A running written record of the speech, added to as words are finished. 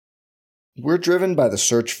We're driven by the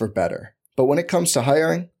search for better. But when it comes to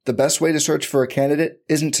hiring, the best way to search for a candidate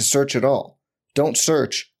isn't to search at all. Don't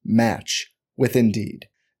search, match with Indeed.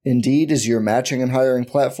 Indeed is your matching and hiring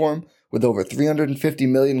platform with over 350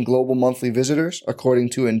 million global monthly visitors,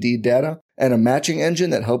 according to Indeed data, and a matching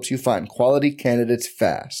engine that helps you find quality candidates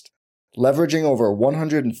fast. Leveraging over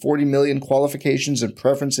 140 million qualifications and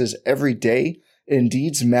preferences every day,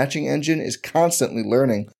 Indeed's matching engine is constantly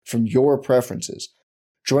learning from your preferences.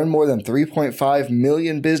 Join more than 3.5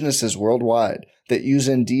 million businesses worldwide that use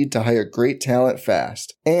Indeed to hire great talent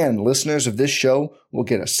fast. And listeners of this show will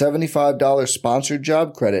get a $75 sponsored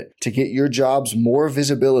job credit to get your jobs more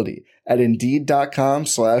visibility at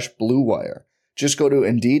Indeed.com/Blue Wire. Just go to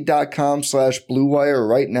Indeed.com/Blue Wire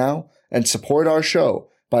right now and support our show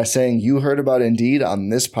by saying you heard about Indeed on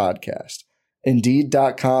this podcast.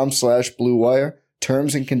 Indeed.com/Blue Wire.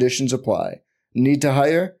 Terms and conditions apply. Need to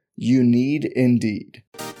hire? You need Indeed.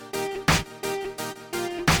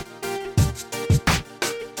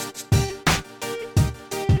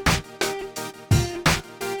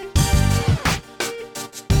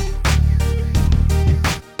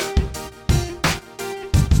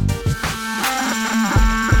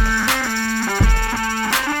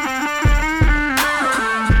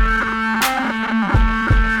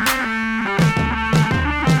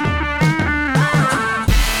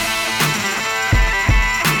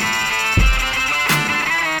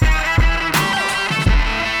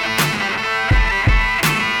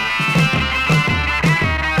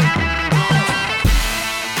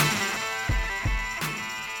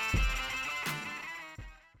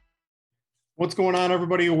 What's going on,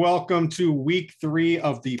 everybody? Welcome to week 3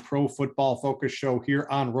 of the Pro Football Focus show here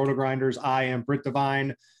on RotoGrinders. I am Britt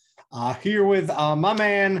Devine, here with my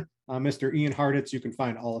man, Mr. Ian Hartitz. You can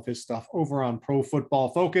find all of his stuff over on Pro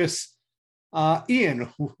Football Focus.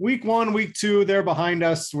 Ian, week 1, week 2, they're behind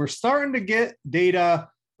us. We're starting to get data.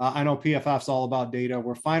 I know PFF's all about data.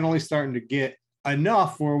 We're finally starting to get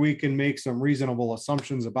enough where we can make some reasonable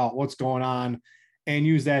assumptions about what's going on and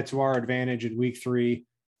use that to our advantage in week 3.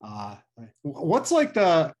 What's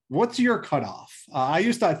your cutoff?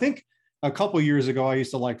 I think a couple of years ago, I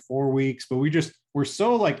used to like 4 weeks, but we're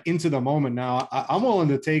so like into the moment now. I'm willing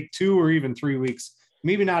to take 2 or even 3 weeks,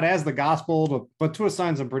 maybe not as the gospel, but to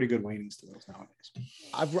assign some pretty good weightings to those nowadays.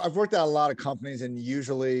 I've worked at a lot of companies, and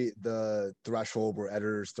usually the threshold where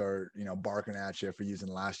editors start, barking at you for using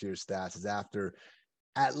last year's stats is after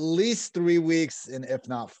at least 3 weeks, and if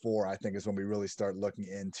not 4, I think is when we really start looking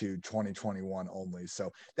into 2021 only.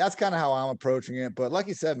 So that's kind of how I'm approaching it. But like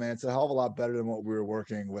you said, man, it's a hell of a lot better than what we were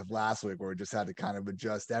working with last week, where we just had to kind of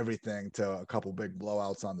adjust everything to a couple big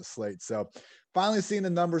blowouts on the slate. So finally seeing the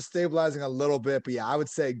numbers stabilizing a little bit. But yeah, I would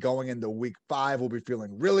say going into week 5, we'll be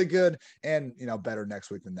feeling really good and, better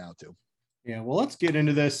next week than now too. Yeah, well, let's get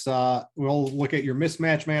into this. We'll look at your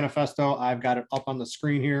mismatch manifesto. I've got it up on the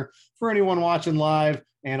screen here for anyone watching live,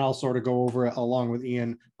 and I'll sort of go over it along with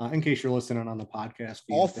Ian in case you're listening on the podcast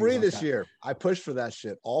feed. All free this year. I pushed for that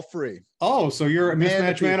shit. All free. Oh, so you're a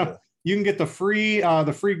mismatch manifesto. You can get the free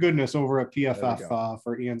goodness over at PFF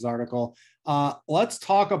for Ian's article. Let's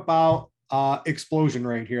talk about explosion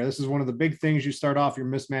rate here. This is one of the big things you start off your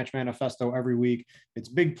mismatch manifesto every week. It's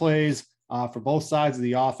big plays. For both sides of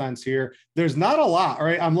the offense here. There's not a lot,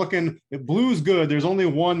 right? I'm looking, blue's good. There's only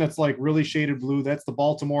one that's like really shaded blue. That's the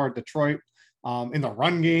Baltimore at Detroit in the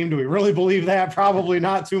run game. Do we really believe that? Probably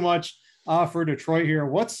not too much for Detroit here.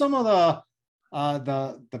 What's some of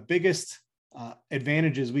the biggest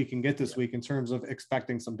advantages we can get this week in terms of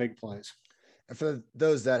expecting some big plays? And for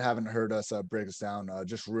those that haven't heard us break this down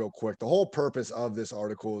just real quick, the whole purpose of this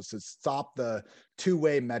article is to stop the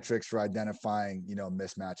two-way metrics for identifying,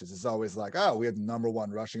 mismatches. It's always like, oh, we have the number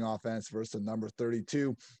 1 rushing offense versus the number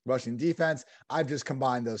 32 rushing defense. I've just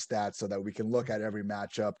combined those stats so that we can look at every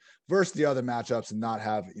matchup versus the other matchups and not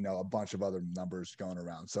have, a bunch of other numbers going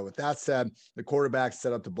around. So with that said, the quarterbacks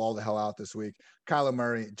set up to ball the hell out this week. Kyler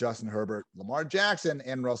Murray, Justin Herbert, Lamar Jackson,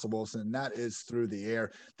 and Russell Wilson. And that is through the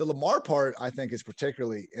air. The Lamar part, I think, is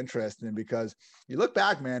particularly interesting because you look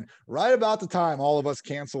back, man, right about the time all of us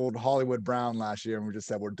canceled Hollywood Brown last year, and we just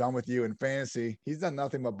said, we're done with you in fantasy. He's done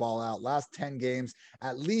nothing but ball out. Last 10 games,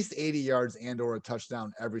 at least 80 yards and or a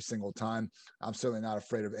touchdown every single time. I'm certainly not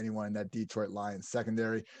afraid of anyone in that Detroit Lions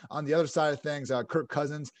secondary. On the other side of things, Kirk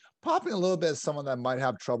Cousins, popping a little bit as someone that might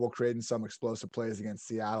have trouble creating some explosive plays against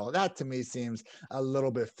Seattle. That to me seems a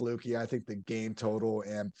little bit fluky. I think the game total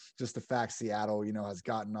and just the fact Seattle, has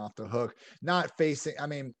gotten off the hook, not facing,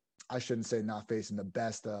 I shouldn't say not facing the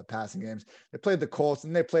best passing games. They played the Colts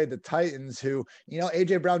and they played the Titans, who,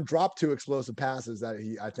 AJ Brown dropped 2 explosive passes that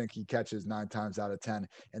I think he catches 9 times out of 10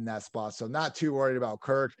 in that spot. So not too worried about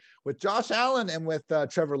Kirk. With Josh Allen and with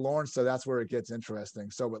Trevor Lawrence, so that's where it gets interesting.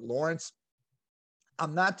 So with Lawrence,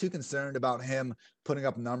 I'm not too concerned about him putting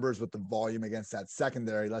up numbers with the volume against that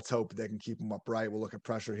secondary. Let's hope they can keep him upright. We'll look at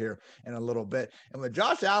pressure here in a little bit. And with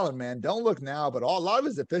Josh Allen, man, don't look now, but a lot of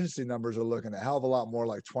his efficiency numbers are looking a hell of a lot more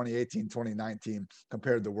like 2018, 2019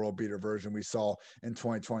 compared to the world beater version we saw in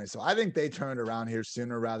 2020. So I think they turned around here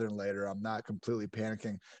sooner rather than later. I'm not completely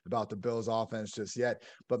panicking about the Bills offense just yet,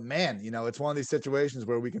 but man, it's one of these situations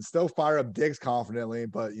where we can still fire up Diggs confidently,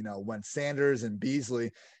 but when Sanders and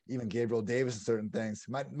Beasley, even Gabriel Davis and certain things,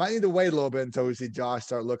 might need to wait a little bit until we see Josh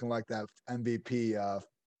start looking like that MVP,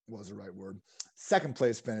 what was the right word? Second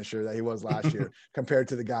place finisher that he was last year compared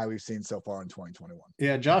to the guy we've seen so far in 2021.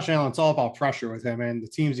 Yeah, Josh Allen, it's all about pressure with him, and the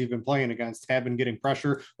teams he's been playing against have been getting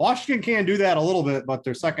pressure. Washington can do that a little bit, but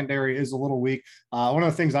their secondary is a little weak. One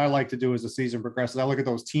of the things I like to do as the season progresses, I look at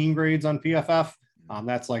those team grades on PFF.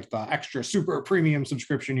 That's like the extra super premium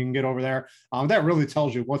subscription you can get over there. That really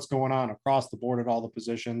tells you what's going on across the board at all the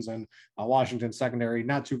positions. And Washington secondary,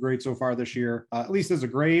 not too great so far this year, at least as a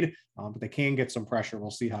grade, but they can get some pressure. We'll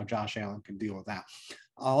see how Josh Allen can deal with that.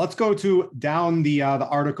 Let's go to down the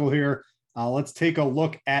article here. Let's take a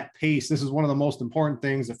look at pace. This is one of the most important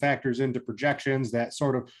things that factors into projections that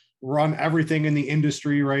sort of run everything in the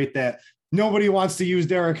industry, right? That nobody wants to use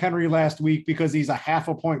Derrick Henry last week because he's a half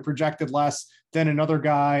a point projected less than another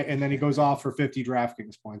guy, and then he goes off for 50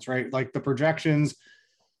 DraftKings points, right? Like the projections,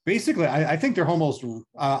 basically, I think they're almost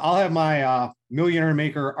I'll have my Millionaire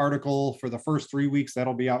Maker article for the first 3 weeks.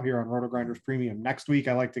 That'll be out here on Roto-Grinders Premium next week.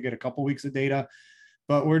 I like to get a couple weeks of data,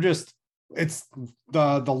 but it's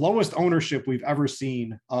the lowest ownership we've ever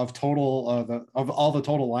seen of total of all the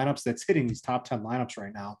total lineups that's hitting these top 10 lineups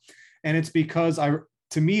right now. And it's because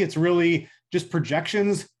to me, it's really just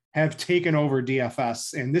projections have taken over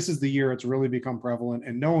DFS. And this is the year it's really become prevalent,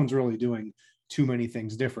 and no one's really doing too many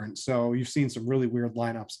things different. So you've seen some really weird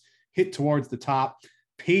lineups hit towards the top.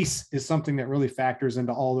 Pace is something that really factors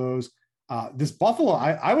into all those. This Buffalo,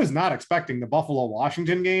 I was not expecting the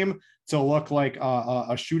Buffalo-Washington game to look like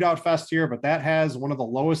a shootout fest here, but that has one of the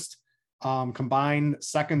lowest combined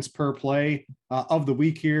seconds per play of the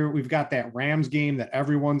week here. We've got that Rams game that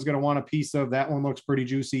everyone's going to want a piece of. That one looks pretty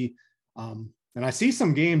juicy. And I see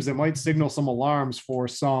some games that might signal some alarms for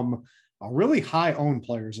some really high owned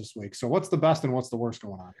players this week. So what's the best and what's the worst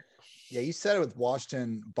going on here? Yeah, you said it with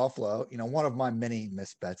Washington, Buffalo. One of my many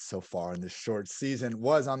misbets so far in this short season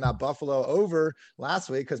was on that Buffalo over last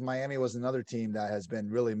week, because Miami was another team that has been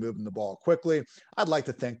really moving the ball quickly. I'd like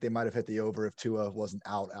to think they might have hit the over if Tua wasn't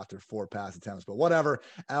out after 4 pass attempts, but whatever.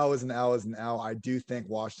 L is an L is an L. I do think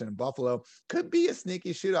Washington and Buffalo could be a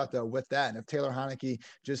sneaky shootout though with that. And if Taylor Heinicke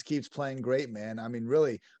just keeps playing great, man, I mean,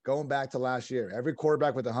 really going back to last year, every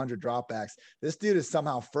quarterback with 100 dropbacks, this dude is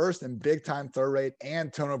somehow first in big time throw rate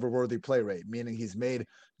and turnover worthy play rate, meaning he's made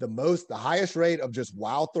the highest rate of just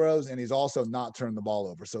wild throws, and he's also not turned the ball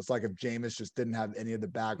over. So it's like if Jameis just didn't have any of the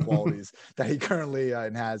bad qualities that he currently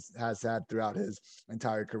and has had throughout his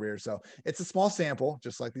entire career. So it's a small sample,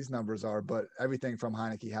 just like these numbers are, but everything from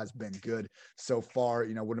Heinicke has been good so far.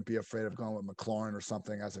 Wouldn't be afraid of going with McLaurin or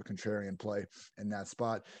something as a contrarian play in that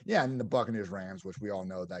spot. Yeah, and the Buccaneers Rams, which we all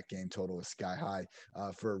know that game total is sky high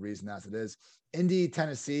for a reason as it is. Indy,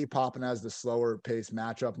 Tennessee popping as the slower pace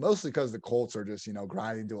matchup, mostly because the Colts are just,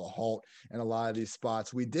 grinding to a halt in a lot of these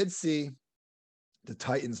spots. We did see the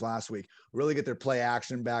Titans last week really get their play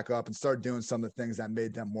action back up and start doing some of the things that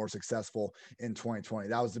made them more successful in 2020.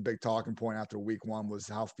 That was the big talking point after week 1, was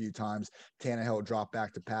how few times Tannehill dropped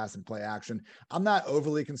back to pass and play action. I'm not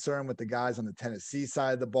overly concerned with the guys on the Tennessee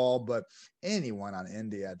side of the ball, but anyone on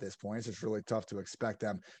Indy at this point, it's just really tough to expect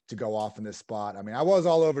them to go off in this spot. I mean, I was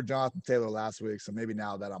all over Jonathan Taylor last week, so maybe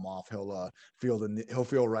now that I'm off, he'll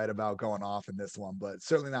feel right about going off in this one, but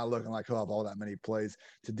certainly not looking like he'll have all that many plays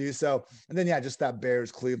to do so. And then, yeah, just that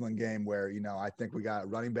Bears Cleveland game where, I think we got a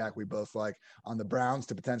running back we both like on the Browns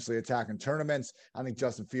to potentially attack in tournaments. I think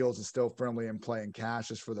Justin Fields is still firmly in play in cash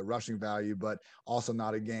just for the rushing value, but also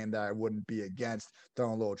not a game that I wouldn't be against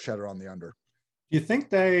throwing a little cheddar on the under. Do you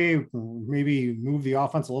think they maybe move the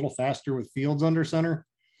offense a little faster with Fields under center?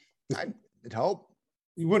 It'd help.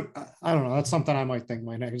 You wouldn't, I don't know. That's something I might think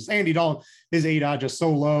next. Andy Dalton, his ADOT just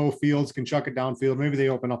so low. Fields can chuck it downfield. Maybe they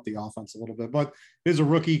open up the offense a little bit, but as a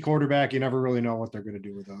rookie quarterback, you never really know what they're going to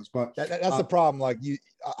do with those. But that's the problem. Like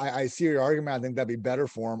I see your argument. I think that'd be better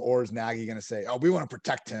for him. Or is Nagy going to say, "Oh, we want to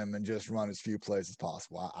protect him and just run as few plays as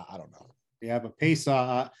possible"? I don't know. Yeah, but pace.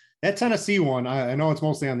 that Tennessee one, I know it's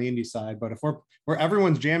mostly on the Indy side, but if we're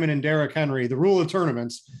everyone's jamming in Derrick Henry, the rule of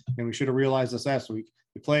tournaments, and we should have realized this last week,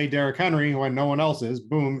 you play Derrick Henry when no one else is,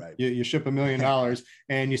 boom, right. you ship $1 million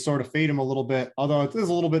and you sort of fade him a little bit. Although it is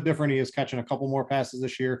a little bit different. He is catching a couple more passes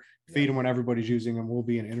this year. Fade him when everybody's using him will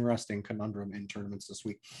be an interesting conundrum in tournaments this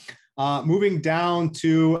week. Moving down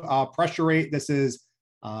to pressure rate. This is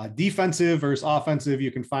defensive versus offensive.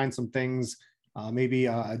 You can find some things, maybe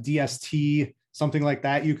a DST, something like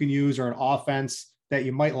that you can use, or an offense that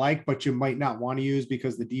you might like, but you might not want to use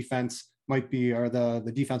because the defense might be, or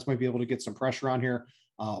the defense might be able to get some pressure on here.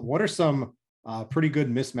 What are some pretty good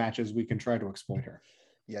mismatches we can try to exploit here?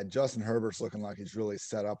 Yeah, Justin Herbert's looking like he's really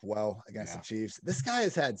set up well against the Chiefs. This guy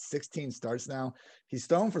has had 16 starts now. He's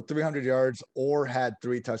thrown for 300 yards or had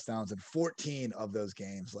 3 touchdowns in 14 of those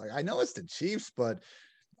games. Like, I know it's the Chiefs, but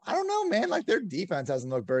I don't know, man. Like, their defense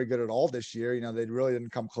hasn't looked very good at all this year. You know, they really didn't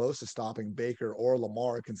come close to stopping Baker or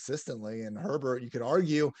Lamar consistently. And Herbert, you could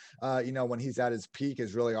argue, you know, when he's at his peak,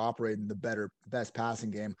 is really operating the best passing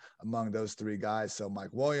game among those 3 guys. So Mike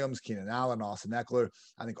Williams, Keenan Allen, Austin Eckler,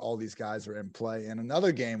 I think all these guys are in play. And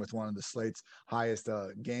another game with one of the slate's highest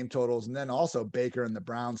game totals. And then also Baker and the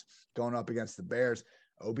Browns going up against the Bears.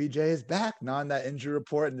 OBJ is back, not in that injury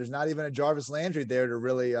report, and there's not even a Jarvis Landry there to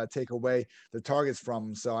really take away the targets from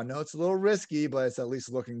him. So I know it's a little risky, but it's at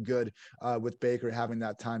least looking good with Baker having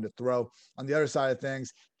that time to throw. On the other side of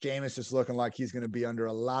things, Jameis just looking like he's going to be under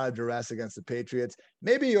a lot of duress against the Patriots.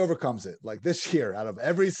 Maybe he overcomes it. Like this year, out of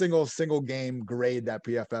every single game grade that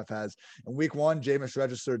PFF has, in week 1, Jameis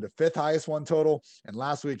registered the 5th highest one total. And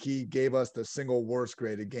last week, he gave us the single worst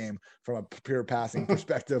graded game from a pure passing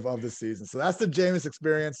perspective of the season. So that's the Jameis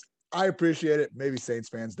experience. I appreciate it. Maybe Saints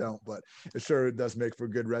fans don't, but it sure does make for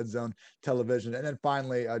good red zone television. And then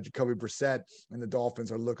finally, Jacoby Brissett and the Dolphins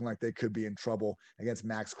are looking like they could be in trouble against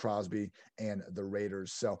Max Crosby and the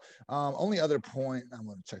Raiders. So only other point, I'm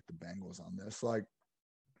going to check the Bengals on this. Like,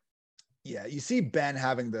 yeah, you see Ben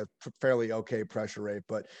having the fairly okay pressure rate,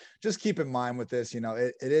 but just keep in mind with this, you know,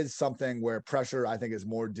 it is something where pressure, I think, is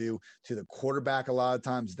more due to the quarterback a lot of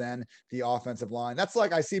times than the offensive line. That's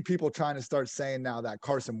like, I see people trying to start saying now that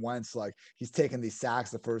Carson Wentz, like, he's taking these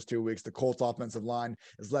sacks the first 2 weeks. The Colts offensive line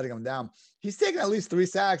is letting him down. He's taken at least 3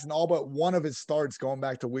 sacks in all but one of his starts going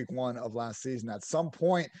back to week 1 of last season. At some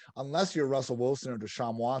point, unless you're Russell Wilson or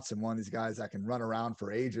Deshaun Watson, one of these guys that can run around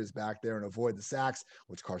for ages back there and avoid the sacks,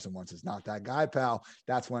 which Carson Wentz is not that guy, pal,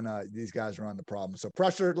 that's when these guys are on the problem. So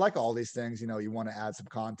pressure, like all these things, you know, you want to add some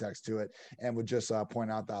context to it, and would just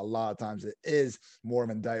point out that a lot of times it is more of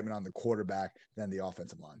an indictment on the quarterback than the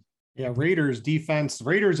offensive line. Yeah, Raiders defense,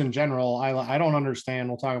 Raiders in general, I don't understand.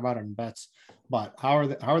 We'll talk about it in bets, but how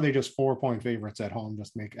are they just 4-point favorites at home?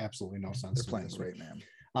 Just make absolutely no sense. They're playing great, man.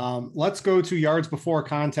 Let's go to yards before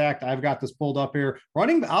contact. I've got this pulled up here.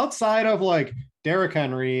 Running outside of like Derrick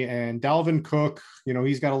Henry and Dalvin Cook, you know,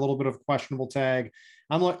 he's got a little bit of a questionable tag.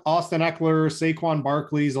 I'm like Austin Eckler, Saquon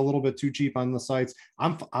Barkley's a little bit too cheap on the sites.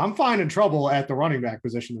 I'm finding trouble at the running back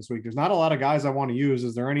position this week. There's not a lot of guys I want to use.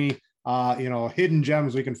 Is there any hidden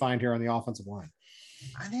gems we can find here on the offensive line?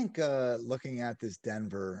 I think looking at this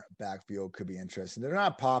Denver backfield could be interesting. They're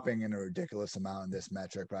not popping in a ridiculous amount in this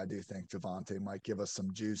metric, but I do think Javonte might give us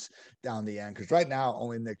some juice down the end, because right now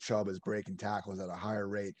only Nick Chubb is breaking tackles at a higher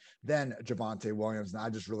rate than Javonte Williams, and I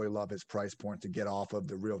just really love his price point to get off of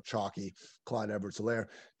the real chalky Clyde Edwards-Helaire.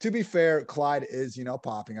 To be fair, Clyde is,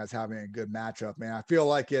 popping as having a good matchup, man. I feel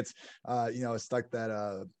like it's, it's like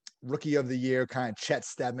that rookie of the year kind of Chet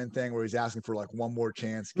Stedman thing where he's asking for like one more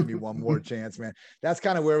chance. Give me one more chance, man. That's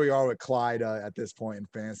kind of where we are with Clyde at this point in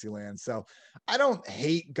Fantasyland. So I don't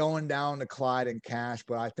hate going down to Clyde and cash,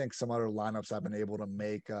 but I think some other lineups I've been able to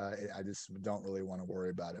make, I just don't really want to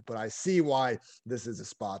worry about it. But I see why this is a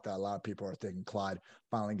spot that a lot of people are thinking Clyde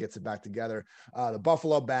finally gets it back together. The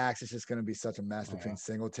Buffalo backs, it's just going to be such a mess between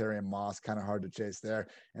Singletary and Moss, kind of hard to chase there.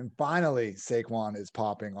 And finally, Saquon is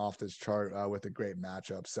popping off this chart with a great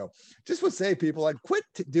matchup. So just would say, people, like, quit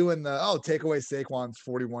doing the, take away Saquon's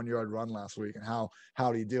 41-yard run last week and how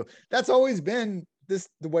do you do? That's always been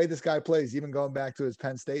the way this guy plays, even going back to his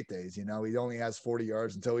Penn State days. He only has 40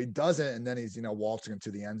 yards until he doesn't, and then he's waltzing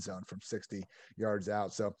into the end zone from 60 yards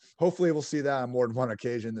out. So hopefully we'll see that on more than one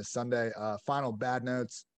occasion this Sunday. Final bad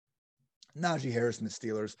notes: Najee Harris and the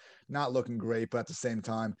Steelers, not looking great, but at the same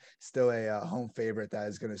time, still a home favorite that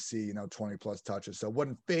is going to see, 20 plus touches. So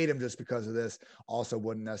wouldn't fade him just because of this. Also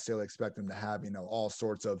wouldn't necessarily expect him to have, all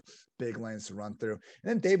sorts of big lanes to run through. And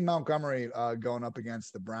then Dave Montgomery going up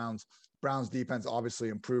against the Browns. Browns defense obviously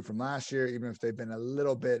improved from last year, even if they've been a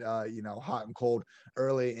little bit, hot and cold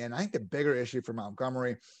early. And I think the bigger issue for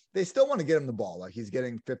Montgomery, they still want to get him the ball. Like he's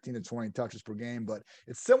getting 15 to 20 touches per game, but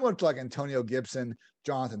it's similar to like Antonio Gibson,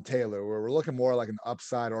 Jonathan Taylor, where we're looking more like an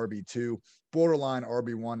upside RB2, borderline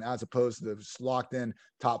RB1, as opposed to the locked in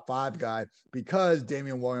top 5 guy, because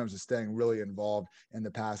Damian Williams is staying really involved in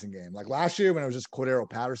the passing game. Like last year when it was just Cordero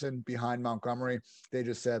Patterson behind Montgomery, they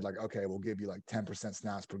just said like, okay, we'll give you like 10%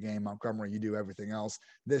 snaps per game. Montgomery, you do everything else.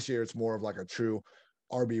 This year, it's more of like a true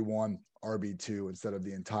RB1, RB2 instead of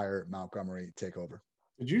the entire Montgomery takeover.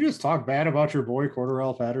 Did you just talk bad about your boy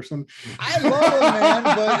Cordero Patterson? I love him, man,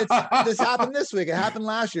 but this happened this week. It happened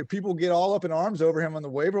last year. People get all up in arms over him on the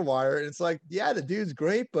waiver wire. And it's like, yeah, the dude's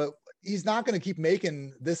great, but he's not going to keep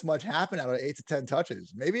making this much happen out of 8 to 10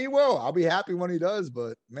 touches. Maybe he will. I'll be happy when he does,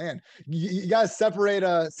 but man, you guys separate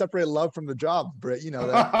love from the job, Britt. You know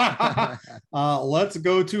that. Let's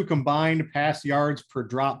go to combined pass yards per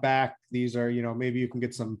drop back. These are, maybe you can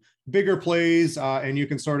get some bigger plays and you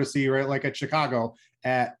can sort of see, right, like at Chicago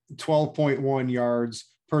at 12.1 yards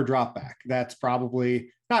per drop back. That's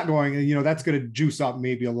probably not going, that's going to juice up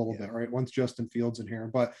maybe a little bit, right? Once Justin Fields in here,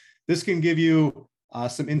 but this can give you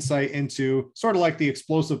some insight into sort of like the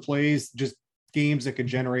explosive plays, just games that could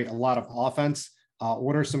generate a lot of offense.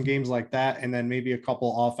 What are some games like that? And then maybe a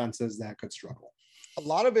couple offenses that could struggle. A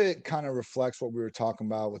lot of it kind of reflects what we were talking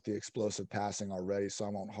about with the explosive passing already, so I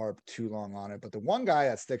won't harp too long on it. But the one guy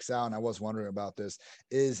that sticks out, and I was wondering about this,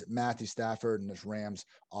 is Matthew Stafford and this Rams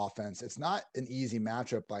offense. It's not an easy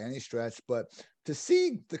matchup by any stretch, but to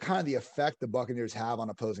see the kind of the effect the Buccaneers have on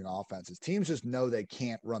opposing offenses, teams just know they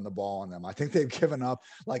can't run the ball on them. I think they've given up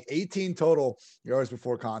like 18 total yards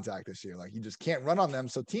before contact this year. Like you just can't run on them.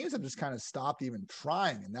 So teams have just kind of stopped even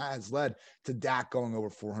trying. And that has led to Dak going over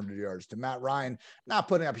 400 yards, to Matt Ryan not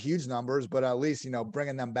putting up huge numbers, but at least,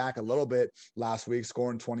 bringing them back a little bit last week,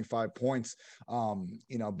 scoring 25 points,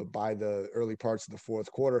 but by the early parts of the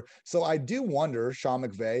fourth quarter. So I do wonder, Sean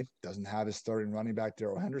McVay doesn't have his starting running back,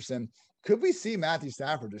 Darrell Henderson. Could we see Matthew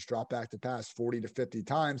Stafford just drop back to pass 40 to 50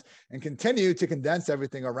 times and continue to condense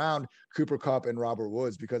everything around Cooper Kupp and Robert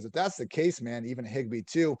Woods? Because if that's the case, man, even Higbee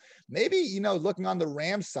too, maybe, looking on the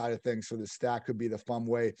Rams side of things for the stack could be the fun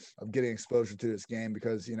way of getting exposure to this game,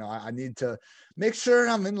 because, I need to make sure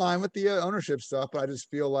I'm in line with the ownership stuff, but I just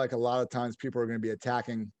feel like a lot of times people are going to be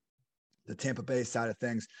attacking the Tampa Bay side of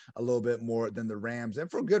things a little bit more than the Rams, and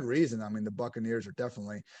for good reason. I mean, the Buccaneers are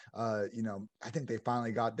definitely, I think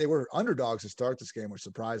they were underdogs to start this game, which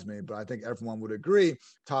surprised me, but I think everyone would agree,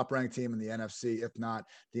 top ranked team in the NFC, if not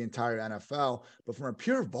the entire NFL. But from a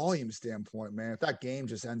pure volume standpoint, man, if that game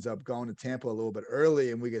just ends up going to Tampa a little bit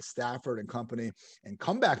early and we get Stafford and company in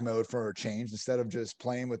comeback mode for a change, instead of just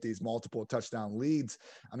playing with these multiple touchdown leads,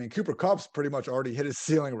 I mean, Cooper Kupp's pretty much already hit his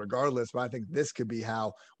ceiling regardless, but I think this could be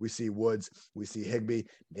how we see Woods, we see Higbee,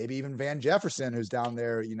 maybe even Van Jefferson, who's down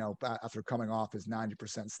there, after coming off his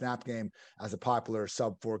 90% snap game as a popular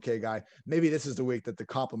sub 4K guy. Maybe this is the week that the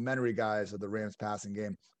complimentary guys of the Rams passing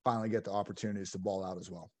game finally get the opportunities to ball out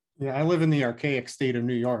as well. Yeah, I live in the archaic state of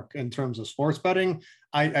New York in terms of sports betting.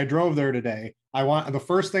 I drove there today. The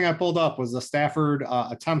first thing I pulled up was the Stafford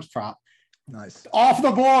attempts prop. Nice. Off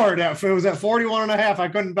the board. It was at 41.5. I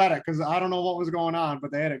couldn't bet it because I don't know what was going on,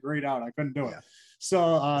 but they had it grayed out. I couldn't do it.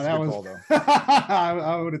 So that was call,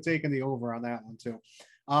 I would have taken the over on that one too.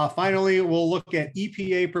 Finally, we'll look at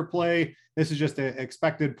EPA per play. This is just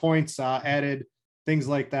expected points added, things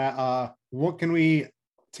like that. What can we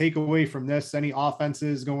take away from this? Any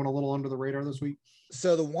offenses going a little under the radar this week?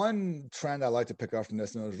 So the one trend I like to pick up from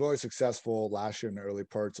this, and it was really successful last year in the early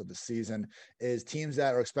parts of the season, is teams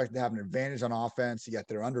that are expected to have an advantage on offense, yet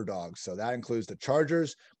they're underdogs. So that includes the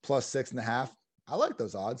Chargers plus 6.5. I like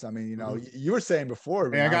those odds. I mean, you were saying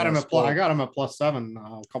before. Hey, I got him at +7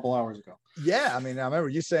 a couple hours ago. Yeah, I mean, I remember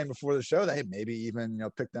you saying before the show that, hey, maybe even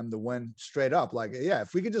pick them to win straight up. Like, yeah,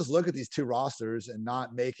 if we could just look at these two rosters and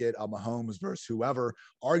not make it a Mahomes versus whoever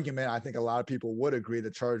argument, I think a lot of people would agree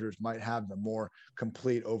the Chargers might have the more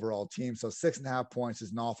complete overall team. So 6.5 points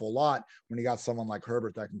is an awful lot when you got someone like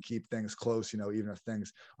Herbert that can keep things close. Even if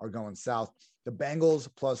things are going south. The Bengals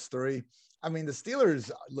 +3. I mean, the Steelers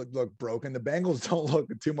look broken. The Bengals don't look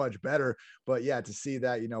too much better, but yeah, to see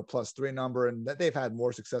that, +3 number, and that they've had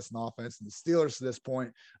more success in offense than the Steelers to this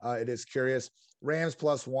point, it is curious. Rams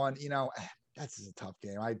 +1, that's just a tough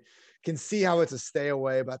game. I can see how it's a stay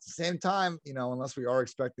away, but at the same time, unless we are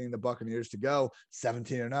expecting the Buccaneers to go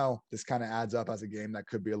 17-0, this kind of adds up as a game that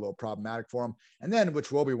could be a little problematic for them. And then,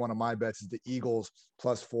 which will be one of my bets, is the Eagles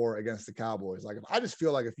 +4 against the Cowboys. Like, I just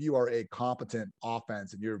feel like if you are a competent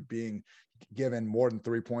offense and you're being given more than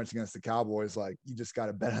 3 points against the Cowboys, like, you just got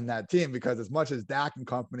to bet on that team, because as much as Dak and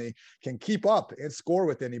company can keep up and score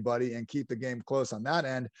with anybody and keep the game close on that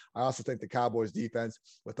end, I also think the Cowboys defense,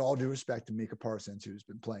 with all due respect to Micah Parsons, who's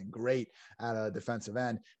been playing great at a defensive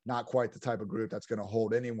end, not quite the type of group that's going to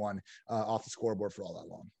hold anyone off the scoreboard for all that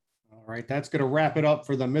long. All right, that's going to wrap it up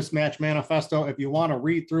for the Mismatch Manifesto. If you want to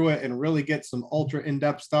read through it and really get some ultra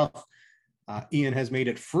in-depth stuff, Ian has made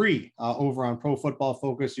it free over on Pro Football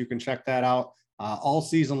Focus. You can check that out all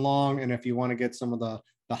season long. And if you want to get some of the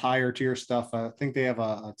higher tier stuff, I think they have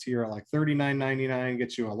a tier at like $39.99,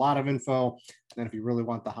 gets you a lot of info. And if you really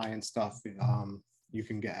want the high-end stuff, you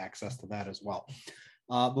can get access to that as well.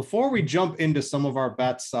 Before we jump into some of our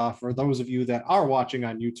bets, for those of you that are watching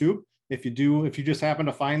on YouTube, if you just happen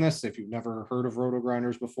to find this, if you've never heard of Roto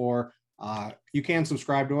Grinders before, you can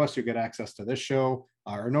subscribe to us. You get access to this show,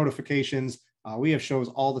 our notifications. We have shows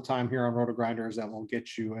all the time here on Roto Grinders that will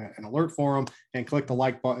get you an alert for them, and click the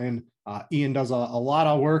like button. Ian does a lot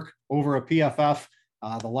of work over at PFF.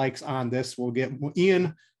 The likes on this will get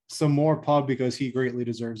Ian some more pub, because he greatly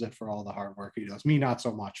deserves it for all the hard work he does. Me, not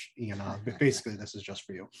so much, Ian. Basically, this is just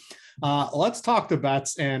for you. Let's talk to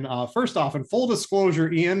bets. And first off, in full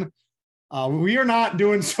disclosure, Ian, we are not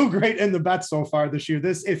doing so great in the bets so far this year.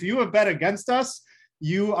 If you have bet against us,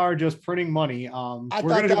 you are just printing money. I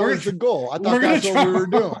thought that was the goal. I thought that's what we were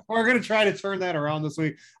doing. We're going to try to turn that around this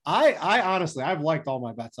week. I honestly, I've liked all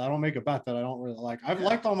my bets. I don't make a bet that I don't really like. I've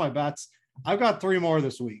liked all my bets. I've got 3 more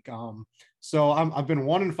this week. So I've been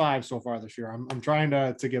 1-5 so far this year. I'm trying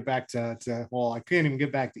to get back to well, I can't even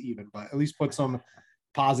get back to even, but at least put some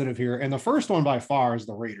positive here. And the first one by far is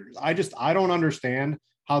the Raiders. I don't understand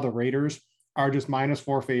how the Raiders are just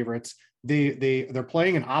 -4 favorites. They're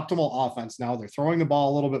playing an optimal offense now. They're throwing the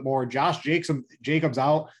ball a little bit more. Josh Jacobs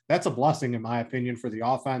out. That's a blessing, in my opinion, for the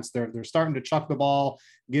offense. They're starting to chuck the ball,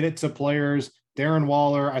 get it to players. Darren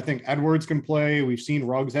Waller, I think Edwards can play. We've seen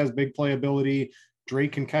Ruggs has big playability.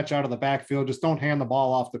 Drake can catch out of the backfield. Just don't hand the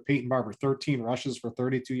ball off to Peyton Barber. 13 rushes for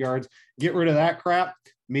 32 yards. Get rid of that crap.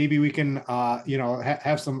 Maybe we can,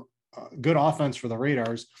 have some good offense for the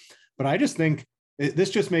Raiders. But I just think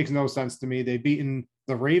this just makes no sense to me. They've beaten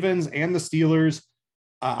the Ravens and the Steelers.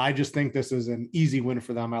 I just think this is an easy win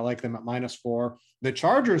for them. I like them at -4. The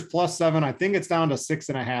Chargers +7. I think it's down to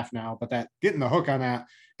 6.5 now, but that getting the hook on that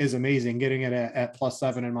is amazing. Getting it at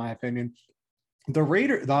 +7, in my opinion.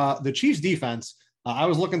 The Chiefs defense, I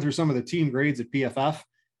was looking through some of the team grades at PFF.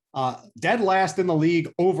 Dead last in the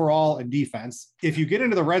league overall in defense. If you get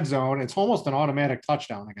into the red zone, it's almost an automatic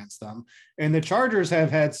touchdown against them. And the Chargers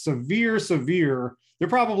have had severe, they're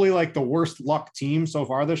probably like the worst luck team so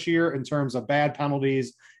far this year in terms of bad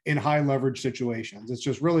penalties in high leverage situations. It's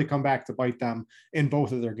just really come back to bite them in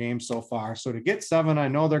both of their games so far. So to get 7, I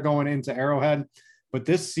know they're going into Arrowhead, but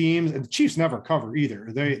this seems, and the Chiefs never cover either.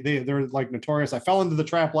 They're like notorious. I fell into the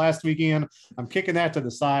trap last weekend. I'm kicking that to the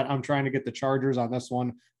side. I'm trying to get the Chargers on this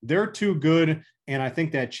one. They're too good. And I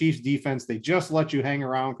think that Chiefs defense, they just let you hang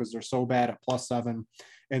around because they're so bad at +7.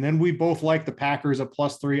 And then we both like the Packers at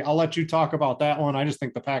 +3. I'll let you talk about that one. I just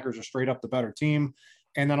think the Packers are straight up the better team.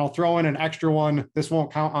 And then I'll throw in an extra one. This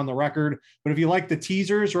won't count on the record, but if you like the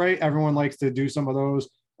teasers, right? Everyone likes to do some of those.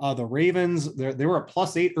 The Ravens, they were at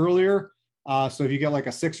 +8 earlier. So if you get like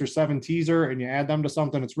a 6 or 7 teaser and you add them to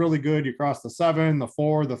something, it's really good. You cross the 7, the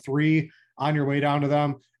 4, the 3 on your way down to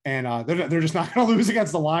them. And they're just not going to lose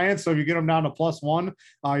against the Lions. So if you get them down to +1,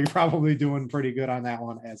 you're probably doing pretty good on that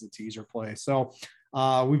one as a teaser play. So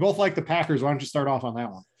we both like the Packers. Why don't you start off on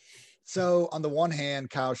that one? So on the one hand,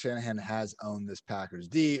 Kyle Shanahan has owned this Packers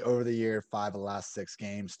D over the year, 5 of the last 6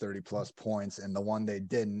 games, 30+ points. And the one they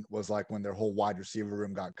didn't was like when their whole wide receiver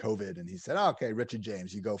room got COVID. And he said, oh, okay, Richie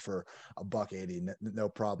James, you go for $180, no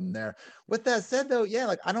problem there. With that said, though, yeah,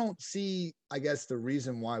 like I don't see, I guess, the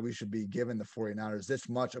reason why we should be giving the 49ers this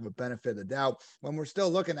much of a benefit of the doubt when we're still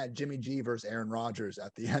looking at Jimmy G versus Aaron Rodgers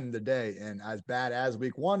at the end of the day. And as bad as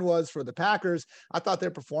week 1 was for the Packers, I thought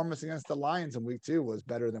their performance against the Lions in week 2 was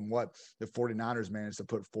better than what the 49ers managed to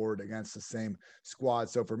put forward against the same squad.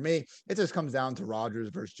 So for me, it just comes down to Rodgers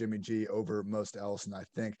versus Jimmy G over most else. And I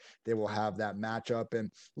think they will have that matchup.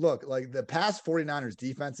 And look, like the past 49ers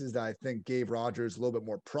defenses that I think gave Rodgers a little bit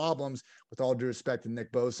more problems, with all due respect to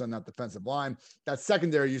Nick Bosa on that defensive line, that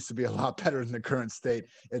secondary used to be a lot better than the current state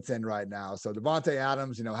it's in right now. So Devontae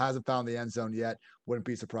Adams, hasn't found the end zone yet. Wouldn't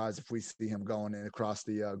be surprised if we see him going in across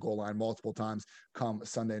the goal line multiple times come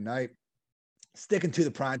Sunday night. Sticking to the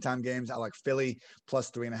primetime games, I like Philly plus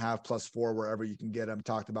 3.5, plus 4, wherever you can get them.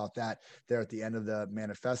 Talked about that there at the end of the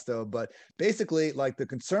manifesto. But basically, like my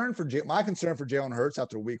concern for Jalen Hurts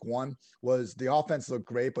after week 1 was the offense looked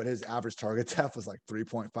great, but his average target depth was like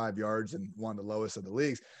 3.5 yards and one of the lowest of the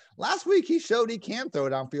leagues. Last week, he showed he can throw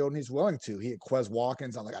downfield, and he's willing to. He had Quez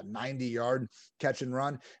Watkins on like a 90-yard catch and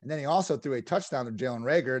run. And then he also threw a touchdown to Jalen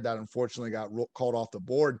Reagor that unfortunately got called off the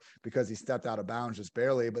board because he stepped out of bounds just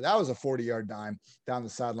barely. But that was a 40-yard dime down the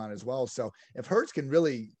sideline as well. So if Hurts can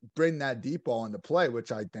really bring that deep ball into play,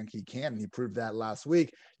 which I think he can, and he proved that last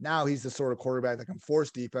week, now he's the sort of quarterback that can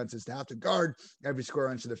force defenses to have to guard every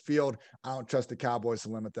square inch of the field. I don't trust the Cowboys to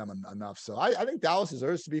limit them enough. So I think Dallas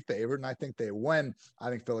deserves to be favored, and I think they win. I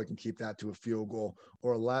think Philly can keep that to a field goal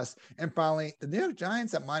or less. And finally, the New York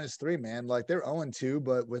Giants at -3, man, like they're 0-2,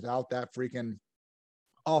 but without that freaking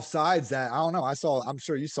offsides that I don't know. I'm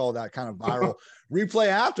sure you saw that kind of viral replay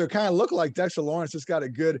after. Kind of looked like Dexter Lawrence just got a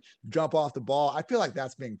good jump off the ball. I feel like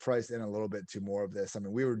that's being priced in a little bit to more of this. I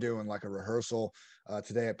mean, we were doing like a rehearsal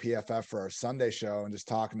today at PFF for our Sunday show and just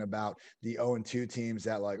talking about the 0-2 teams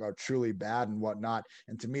that like are truly bad and whatnot.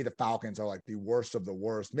 And to me, the Falcons are like the worst of the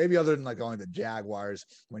worst, maybe other than like only the Jaguars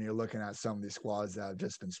when you're looking at some of these squads that have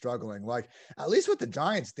just been struggling. Like at least with the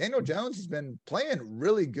Giants, Daniel Jones has been playing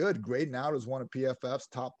really good, grading out as one of PFF's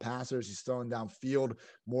top passers. He's throwing downfield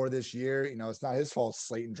more this year. It's not his fault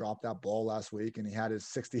Slayton dropped that ball last week and he had his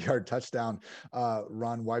 60-yard touchdown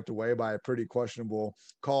run wiped away by a pretty questionable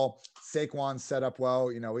call. Saquon set up well.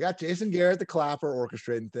 We got Jason Garrett, the clapper,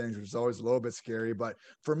 orchestrating things, which is always a little bit scary. But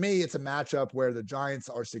for me, it's a matchup where the Giants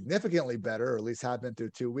are significantly better, or at least have been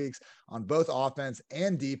through 2 weeks, on both offense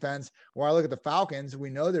and defense. Where I look at the Falcons,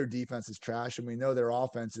 we know their defense is trash, and we know their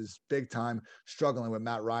offense is big time struggling with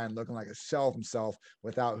Matt Ryan looking like a shell of himself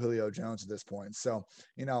without Julio Jones at this point. So,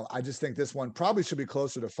 I just think this one probably should be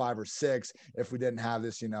closer to 5 or 6 if we didn't have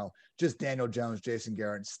this, just Daniel Jones, Jason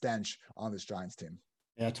Garrett stench on this Giants team.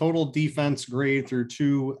 Yeah, total defense grade through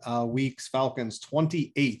 2 weeks, Falcons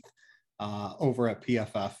 28th over at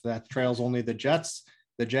PFF. That trails only the Jets,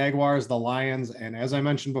 the Jaguars, the Lions, and as I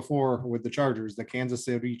mentioned before with the Chargers, the Kansas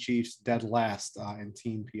City Chiefs dead last in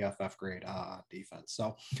team PFF grade defense.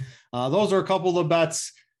 So those are a couple of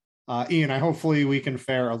bets. Ian, hopefully we can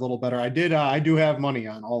fare a little better. I do have money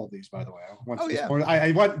on all of these, by the way.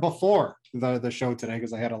 I went before the show today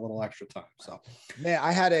because I had a little extra time. So, man,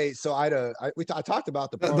 I talked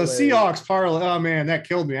about the Seahawks parlay. Oh man, that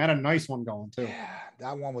killed me. I had a nice one going too. Yeah,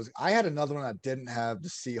 that one was. I had another one that didn't have the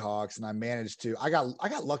Seahawks, and I managed to. I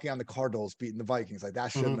got lucky on the Cardinals beating the Vikings. Like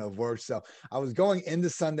that shouldn't have worked. So I was going into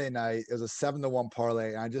Sunday night. It was a 7-1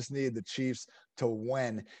 parlay, and I just needed the Chiefs to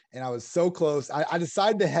win, and I was so close. I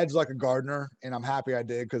decided to hedge like a gardener, and I'm happy I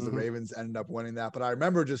did because the Ravens ended up winning that. But I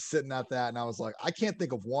remember just sitting at that, and I was like, I can't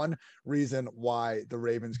think of one reason why the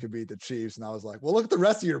Ravens could beat the Chiefs. And I was like, well, look at the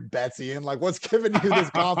rest of your bets, Ian. Like, what's giving you this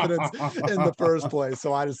confidence in the first place?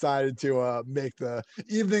 So I decided to make the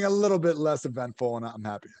evening a little bit less eventful, and I'm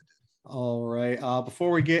happy I did. All right.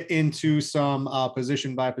 Before we get into some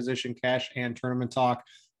position by position cash and tournament talk,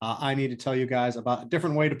 I need to tell you guys about a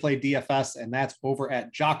different way to play DFS, and that's over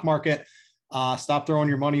at Jock Market. Stop throwing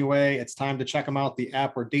your money away. It's time to check them out. The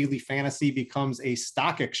app where daily fantasy becomes a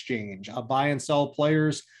stock exchange. Buy and sell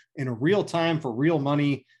players in real time for real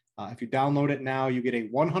money. If you download it now, you get a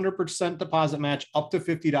 100% deposit match up to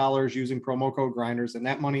 $50 using promo code Grinders, and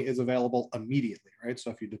that money is available immediately, right? So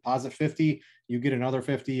if you deposit 50, you get another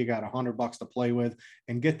 50. You got $100 to play with.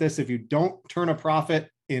 And get this, if you don't turn a profit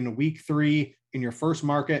in week 3 in your first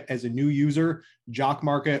market as a new user, Jock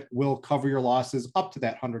Market will cover your losses up to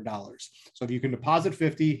that $100. So if you can deposit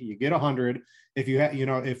 50, you get 100.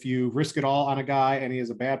 If you risk it all on a guy and he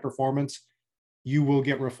has a bad performance, you will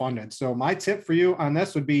get refunded. So my tip for you on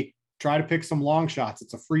this would be try to pick some long shots.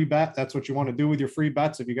 It's a free bet. That's what you want to do with your free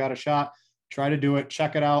bets. If you got a shot, try to do it.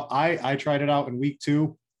 Check it out. I tried it out in week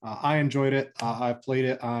 2. I enjoyed it. I've played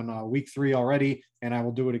it on week 3 already, and I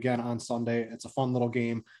will do it again on Sunday. It's a fun little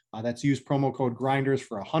game. That's use promo code Grinders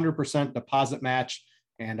for 100% deposit match.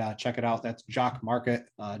 And check it out. That's Jock Market,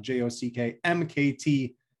 JOCKMKT.com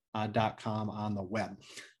on the web.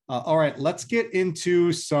 All right, let's get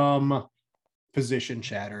into some position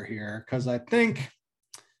chatter here, because I think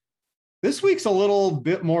This week's a little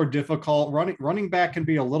bit more difficult. Running back can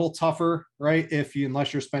be a little tougher, right?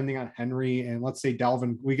 Unless you're spending on Henry and let's say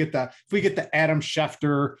Dalvin, if we get the Adam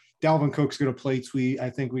Schefter, Dalvin Cook's going to play tweet,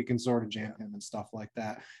 I think we can sort of jam him and stuff like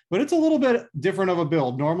that. But it's a little bit different of a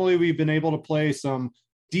build. Normally we've been able to play some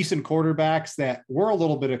decent quarterbacks that were a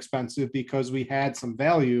little bit expensive because we had some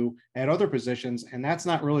value at other positions, and that's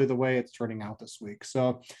not really the way it's turning out this week.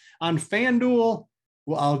 So on FanDuel,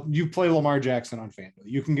 well, you play Lamar Jackson on FanDuel.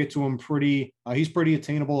 You can get to him he's pretty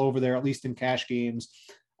attainable over there, at least in cash games.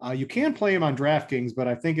 You can play him on DraftKings, but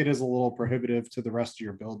I think it is a little prohibitive to the rest of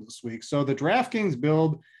your build this week. So the DraftKings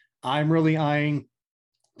build, I'm really eyeing.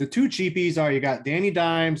 The two cheapies are, you got Danny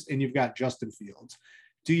Dimes and you've got Justin Fields.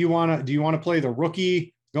 Do you want to play the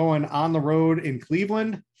rookie going on the road in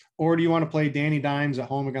Cleveland, or do you want to play Danny Dimes at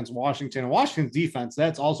home against Washington? And Washington's defense,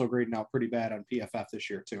 that's also grading out pretty bad on PFF this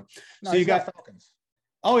year too. No, so you got Falcons.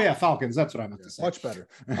 Oh yeah, Falcons. That's what I meant to say. Much better.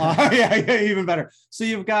 Yeah, even better. So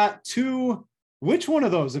you've got two. Which one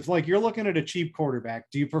of those, if like you're looking at a cheap quarterback,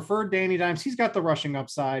 do you prefer Danny Dimes? He's got the rushing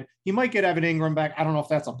upside. He might get Evan Ingram back. I don't know if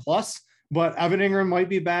that's a plus, but Evan Ingram might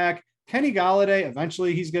be back. Kenny Golladay,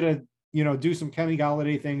 eventually he's going to, do some Kenny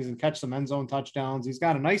Golladay things and catch some end zone touchdowns. He's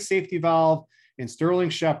got a nice safety valve in Sterling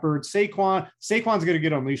Shepard. Saquon's going to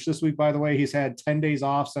get unleashed this week, by the way. He's had 10 days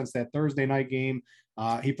off since that Thursday night game.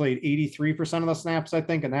 He played 83% of the snaps, I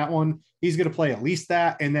think, in that one. He's going to play at least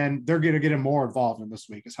that, and then they're going to get him more involved in this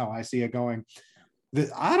week is how I see it going.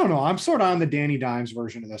 I don't know. I'm sort of on the Danny Dimes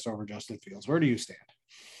version of this over Justin Fields. Where do you stand?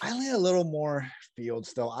 I lean a little more Fields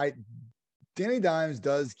still. Danny Dimes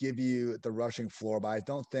does give you the rushing floor, but I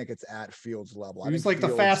don't think it's at Fields level. He was like the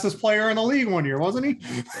fastest player in the league one year, wasn't he?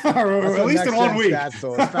 Or at least in 1 week.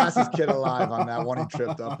 So the fastest kid alive on that one he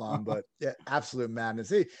tripped up on, but yeah, absolute madness.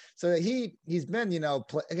 He's been,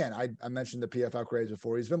 again, I mentioned the PFF grades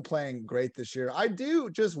before. He's been playing great this year. I do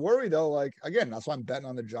just worry though, like, again, that's why I'm betting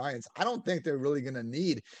on the Giants. I don't think they're really going to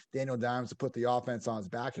need Daniel Dimes to put the offense on his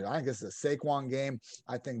back here. I think this is a Saquon game.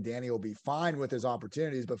 I think Danny will be fine with his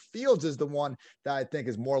opportunities, but Fields is the one that I think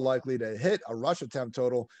is more likely to hit a rush attempt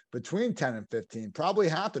total between 10 and 15. Probably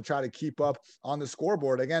have to try to keep up on the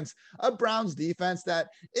scoreboard against a Browns defense that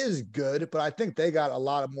is good, but I think they got a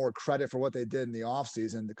lot of more credit for what they did in the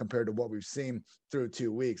offseason compared to what we've seen through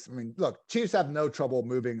 2 weeks. I mean, look, Chiefs have no trouble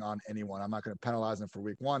moving on anyone. I'm not going to penalize them for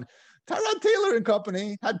week one. Tyrod Taylor and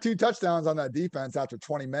company had 2 touchdowns on that defense after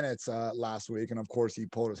 20 minutes last week. And of course, he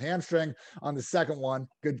pulled his hamstring on the second one.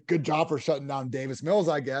 Good job for shutting down Davis Mills,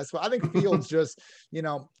 I guess. But I think Fields just,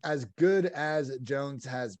 as good as Jones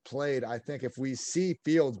has played, I think if we see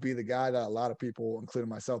Fields be the guy that a lot of people, including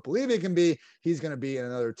myself, believe he can be, he's going to be in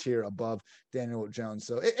another tier above Daniel Jones.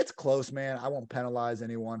 So it's close, man. I won't penalize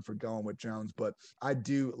anyone for going with Jones, but I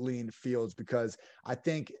do lean Fields because I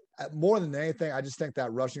think more than anything, I just think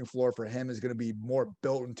that rushing floor for him is going to be more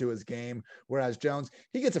built into his game. Whereas Jones,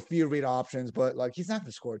 he gets a few read options, but like he's not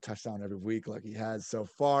going to score a touchdown every week like he has so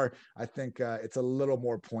far. I think it's a little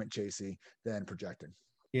more point chasey than projecting.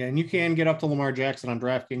 Yeah, and you can get up to Lamar Jackson on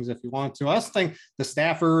DraftKings if you want to. I also think the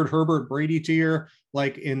Stafford, Herbert, Brady tier,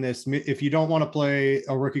 like in this, if you don't want to play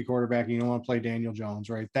a rookie quarterback and you don't want to play Daniel Jones,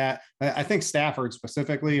 right? That I think Stafford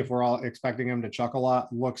specifically, if we're all expecting him to chuck a lot,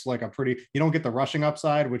 looks like you don't get the rushing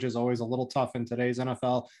upside, which is always a little tough in today's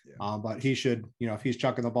NFL. Yeah. But he should, if he's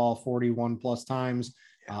chucking the ball 41 plus times,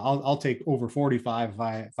 I'll take over 45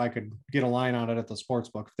 if I could get a line on it at the sports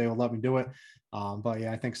book, if they would let me do it. But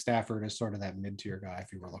yeah, I think Stafford is sort of that mid-tier guy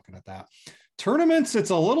if you were looking at that. Tournaments,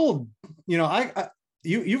 it's a little,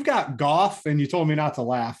 you've got Goff, and you told me not to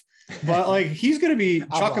laugh, but like he's going to be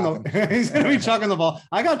chucking the ball.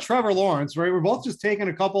 I got Trevor Lawrence, right? We're both just taking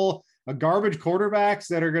a couple of garbage quarterbacks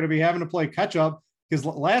that are going to be having to play catch up, because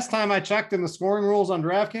last time I checked in the scoring rules on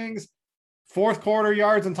DraftKings, fourth quarter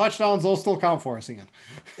yards and touchdowns, those still count for us, Ian.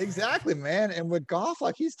 Exactly, man. And with Goff,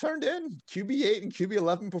 like he's turned in QB8 and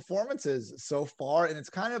QB11 performances so far. And it's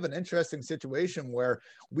kind of an interesting situation where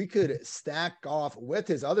we could stack Goff with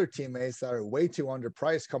his other teammates that are way too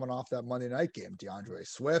underpriced coming off that Monday night game. DeAndre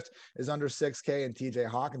Swift is under 6K, and TJ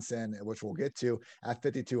Hawkinson, which we'll get to, at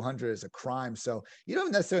 5,200 is a crime. So you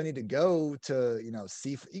don't necessarily need to go to,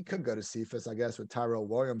 Cephas. You could go to Cephas, I guess, with Tyrell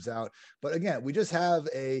Williams out. But again, we just have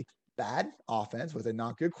a bad offense with a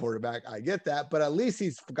not good quarterback. I get that, but at least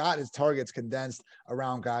he's got his targets condensed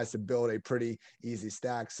around guys to build a pretty easy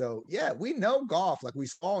stack. So yeah, we know Goff, like we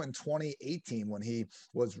saw in 2018 when he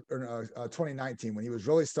was, 2019, when he was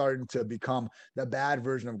really starting to become the bad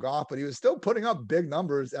version of Goff, but he was still putting up big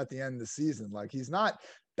numbers at the end of the season. Like he's not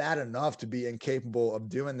bad enough to be incapable of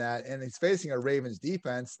doing that. And he's facing a Ravens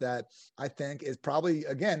defense that I think is probably,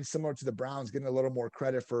 again, similar to the Browns, getting a little more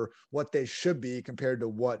credit for what they should be compared to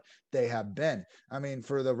what they have been. I mean,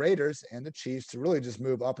 for the Raiders and the Chiefs to really just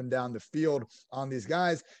move up and down the field on these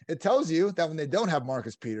guys, it tells you that when they don't have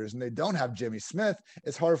Marcus Peters and they don't have Jimmy Smith,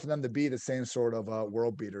 it's hard for them to be the same sort of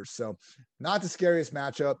world beaters. So not the scariest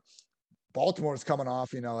matchup. Baltimore's coming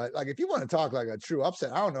off, like if you want to talk like a true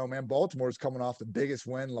upset, I don't know, man. Baltimore's coming off the biggest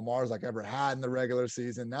win Lamar's like ever had in the regular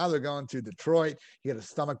season. Now they're going to Detroit. He had a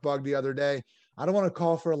stomach bug the other day. I don't want to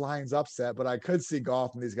call for a Lions upset, but I could see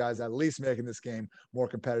Goff and these guys at least making this game more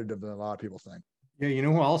competitive than a lot of people think. Yeah, you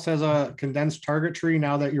know who else has a condensed target tree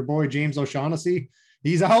now that your boy James O'Shaughnessy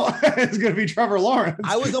he's out? It's going to be Trevor Lawrence.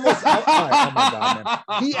 I was almost out. Oh my God,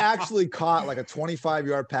 man. He actually caught like a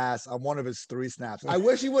 25-yard pass on one of his 3 snaps. I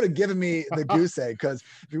wish he would have given me the goose egg, because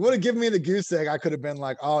if he would have given me the goose egg, I could have been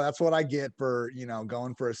like, oh, that's what I get for,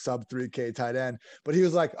 going for a sub 3K tight end. But he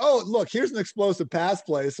was like, oh, look, here's an explosive pass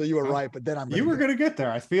play. So you were right. But then you were going to get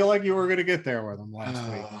there. I feel like you were going to get there with him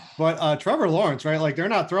last week. But Trevor Lawrence, right? Like they're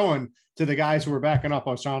not throwing to the guys who are backing up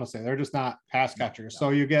O'Shaughnessy. They're just not pass catchers. So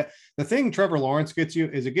you get the thing Trevor Lawrence gets you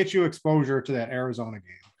is it gets you exposure to that Arizona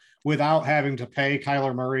game without having to pay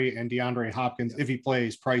Kyler Murray and DeAndre Hopkins if he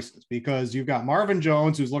plays prices, because you've got Marvin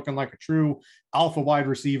Jones, who's looking like a true alpha wide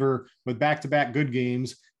receiver with back-to-back good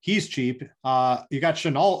games. He's cheap. You got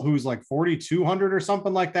Shenault, who's like 4,200 or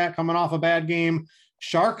something like that, coming off a bad game.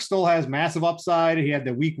 Shark still has massive upside. He had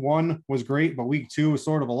the week 1 was great, but week 2 was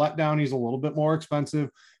sort of a letdown. He's a little bit more expensive,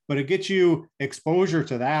 but it gets you exposure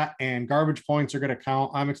to that, and garbage points are going to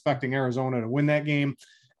count. I'm expecting Arizona to win that game.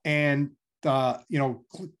 And,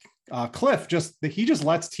 Cliff he just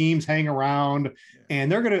lets teams hang around,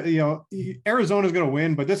 and they're going to, Arizona's going to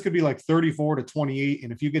win, but this could be like 34-28.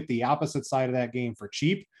 And if you get the opposite side of that game for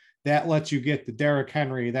cheap, that lets you get the Derrick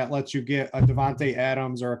Henry, that lets you get a Devontae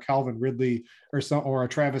Adams or a Calvin Ridley or a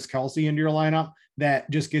Travis Kelce into your lineup. That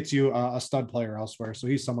just gets you a stud player elsewhere. So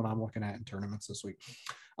he's someone I'm looking at in tournaments this week.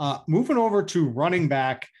 Moving over to running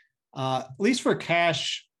back, at least for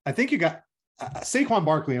cash, I think you got Saquon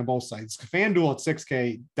Barkley on both sides. FanDuel at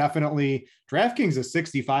 6K, definitely. DraftKings is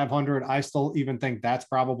 6,500. I still even think that's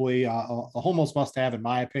probably a almost must-have in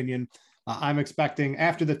my opinion. I'm expecting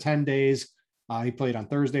after the 10 days, he played on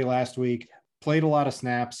Thursday last week, played a lot of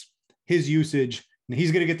snaps. His usage, and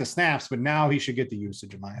he's going to get the snaps, but now he should get the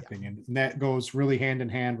usage, in my opinion. And that goes really hand in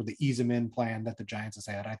hand with the ease him in plan that the Giants has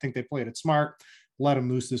had. I think they played it smart, let him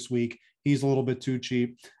loose this week. He's a little bit too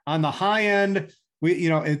cheap. On the high end,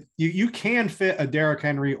 you can fit a Derrick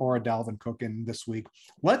Henry or a Dalvin Cook in this week.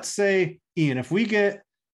 Let's say, Ian, if we get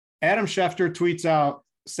Adam Schefter tweets out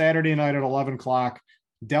Saturday night at 11 o'clock,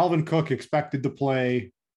 Dalvin Cook expected to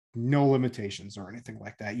play, no limitations or anything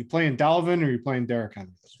like that. You playing Dalvin or you playing Derrick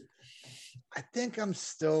Henry this week? I think I'm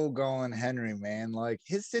still going Henry, man. Like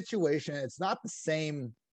his situation, it's not the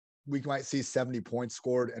same. We might see 70 points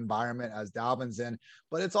scored environment as Dalvin's in,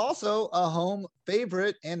 but it's also a home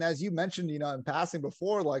favorite. And as you mentioned, in passing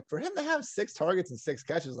before, like for him to have 6 targets and 6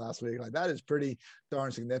 catches last week, like that is pretty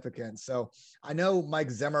darn significant. So I know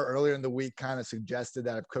Mike Zimmer earlier in the week kind of suggested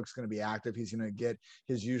that if Cook's going to be active, he's going to get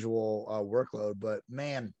his usual workload, but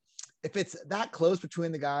man, if it's that close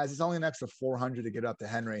between the guys, it's only an extra 400 to get up to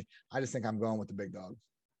Henry. I just think I'm going with the big dog.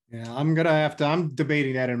 Yeah, I'm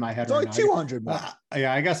debating that in my head. It's only 200 more.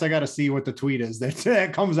 Yeah, I guess I got to see what the tweet is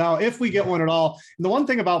that comes out if we get one at all. And the one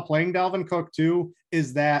thing about playing Dalvin Cook too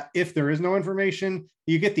is that if there is no information,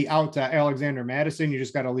 you get the out to Alexander Madison. You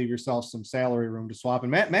just got to leave yourself some salary room to swap.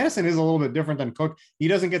 And Madison is a little bit different than Cook. He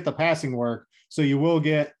doesn't get the passing work, so you will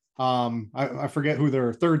get. I forget who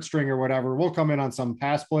their third string or whatever will come in on some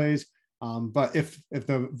pass plays. But if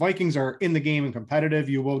the Vikings are in the game and competitive,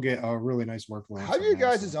 you will get a really nice workload. How do you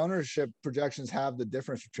guys' ownership projections have the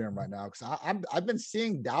difference between them right now? Because I've been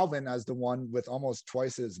seeing Dalvin as the one with almost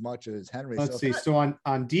twice as much as Henry. Let's see. So on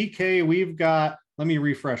DK, we've got, let me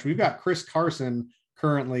refresh. We've got Chris Carson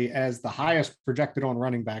currently as the highest projected on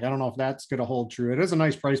running back. I don't know if that's going to hold true. It is a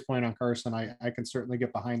nice price point on Carson. I can certainly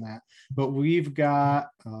get behind that. But we've got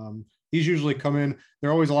these usually come in.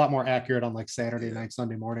 They're always a lot more accurate on like Saturday night,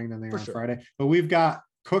 Sunday morning than they are on Friday. But we've got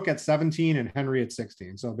Cook at 17 and Henry at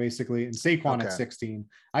 16. So basically, and Saquon at 16.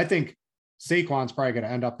 I think Saquon's probably going to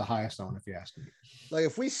end up the highest on, if you ask me. Like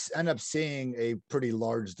if we end up seeing a pretty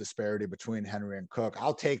large disparity between Henry and Cook,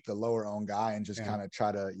 I'll take the lower owned guy and just kind of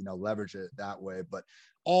try to, leverage it that way. But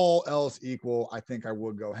all else equal, I think I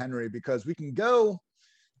would go Henry because we can go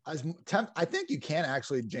I think you can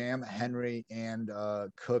actually jam Henry and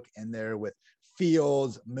Cook in there with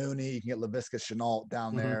Fields, Mooney, you can get Laviska Shenault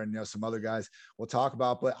down there, and some other guys we'll talk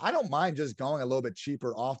about. But I don't mind just going a little bit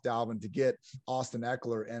cheaper off Dalvin to get Austin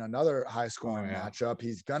Eckler in another high scoring matchup.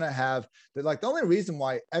 He's gonna have the only reason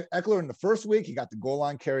why Eckler in the first week he got the goal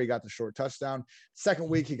line carry, he got the short touchdown. Second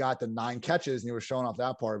week he got the 9 catches, and he was showing off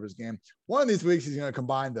that part of his game. One of these weeks he's going to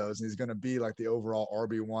combine those, and he's going to be like the overall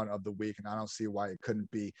RB1 of the week, and I don't see why it couldn't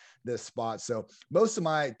be this spot. So most of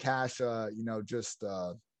my cash, just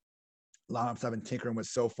lineups I've been tinkering with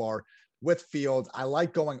so far with Fields. I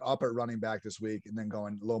like going up at running back this week and then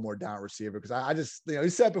going a little more down at receiver, because I just, you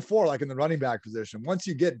said before, like in the running back position, once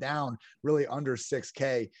you get down really under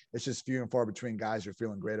 6K, it's just few and far between guys you're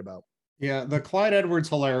feeling great about. Yeah, the Clyde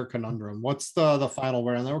Edwards-Helaire conundrum. What's the final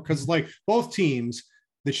word on there? Because both teams,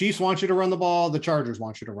 the Chiefs want you to run the ball, the Chargers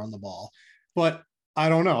want you to run the ball. But I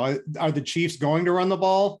don't know. Are the Chiefs going to run the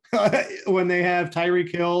ball when they have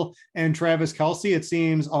Tyreek Hill and Travis Kelce? It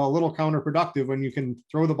seems a little counterproductive when you can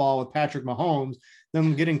throw the ball with Patrick Mahomes,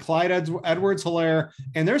 then getting Clyde Edwards-Helaire.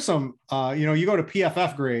 And there's some, you go to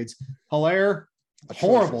PFF grades, Helaire,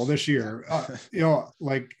 horrible this year.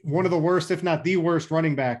 One of the worst, if not the worst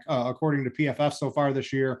running back, according to PFF so far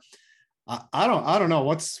this year. I don't know.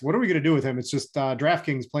 What are we going to do with him? It's just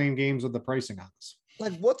DraftKings playing games with the pricing on this.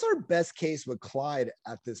 What's our best case with Clyde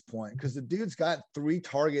at this point? Because the dude's got 3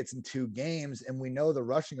 targets in 2 games, and we know the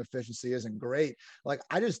rushing efficiency isn't great.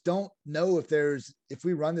 I just don't know if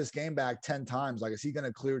we run this game back 10 times, is he going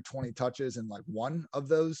to clear 20 touches in one of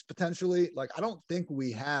those potentially? I don't think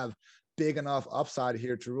we have big enough upside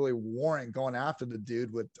here to really warrant going after the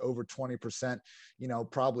dude with over 20%,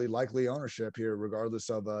 probably likely ownership here, regardless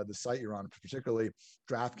of the site you're on, particularly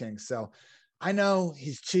DraftKings. So I know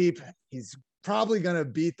he's cheap. He's probably going to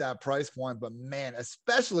beat that price point, but man,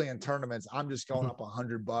 especially in tournaments, I'm just going up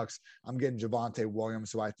 $100. I'm getting Javonte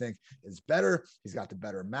Williams, who I think is better. He's got the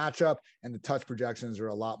better matchup, and the touch projections are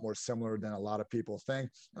a lot more similar than a lot of people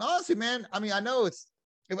think. And honestly, man, I know it's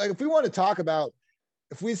if we want to talk about,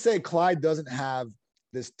 if we say Clyde doesn't have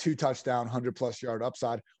this 2 touchdown, 100+ yard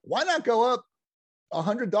upside, why not go up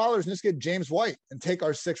 $100 and just get James White and take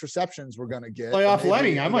our 6 receptions we're going to get? Play off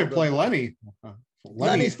Lenny. I might play Lenny.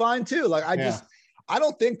 Lenny's fine too. I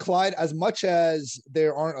don't think Clyde, as much as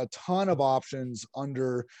there aren't a ton of options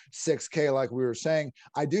under 6K, like we were saying,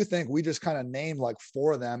 I do think we just kind of named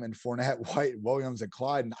 4 of them, and Fournette, White, Williams, and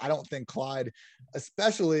Clyde. And I don't think Clyde,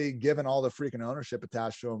 especially given all the freaking ownership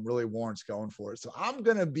attached to him, really warrants going for it. So I'm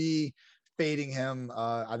going to be fading him,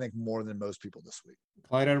 I think, more than most people this week.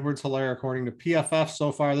 Clyde Edwards-Helaire, according to PFF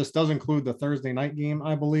so far. This does include the Thursday night game,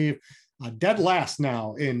 I believe. Dead last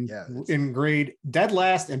now in grade, dead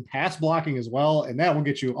last in pass blocking as well, and that will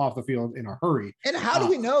get you off the field in a hurry. And how do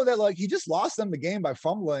we know that he just lost them the game by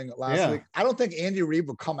fumbling last week? I don't think Andy Reid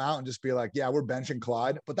will come out and just be like, yeah, we're benching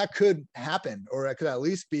Clyde, but that could happen, or it could at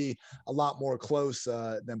least be a lot more close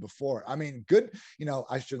than before. I mean, good,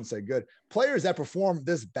 I shouldn't say good. Players that perform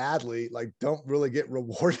this badly don't really get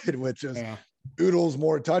rewarded with just oodles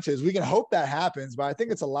more touches. We can hope that happens, but I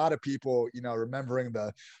think it's a lot of people, remembering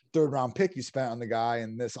the 3rd round pick you spent on the guy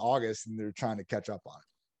in this August, and they're trying to catch up on it.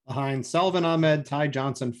 Behind Salvin Ahmed, Ty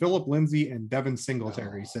Johnson, Philip Lindsay, and Devin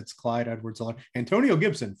Singletary sits Clyde Edwards-Helaire. Antonio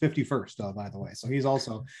Gibson, 51st, by the way. So he's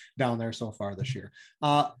also down there so far this year.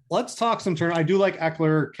 Let's talk some turn. I do like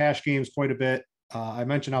Eckler cash games quite a bit. I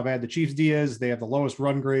mentioned how bad the Chiefs D is. They have the lowest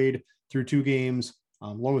run grade through 2 games.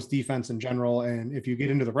 Lowest defense in general. And if you get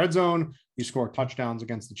into the red zone, you score touchdowns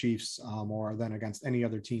against the Chiefs more than against any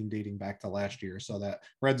other team dating back to last year. So that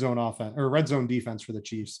red zone offense or red zone defense for the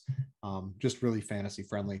Chiefs, just really fantasy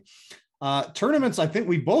friendly. Tournaments, I think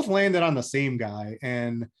we both landed on the same guy,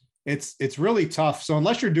 and it's really tough. So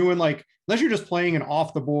unless you're doing unless you're just playing an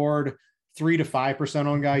off the board 3 to 5%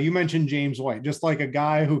 on guy, you mentioned James White, just like a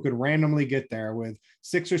guy who could randomly get there with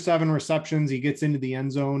 6 or 7 receptions. He gets into the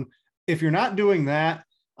end zone. If you're not doing that,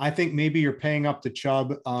 I think maybe you're paying up to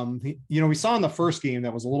Chubb. We saw in the first game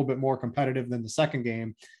that was a little bit more competitive than the second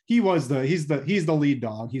game. He's the lead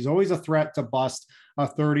dog. He's always a threat to bust a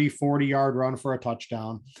 30, 40 yard run for a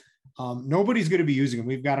touchdown. Nobody's going to be using him.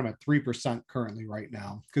 We've got him at 3% currently right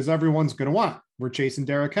now because everyone's going to we're chasing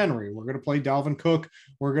Derrick Henry. We're going to play Dalvin Cook.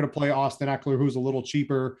 We're going to play Austin Eckler, who's a little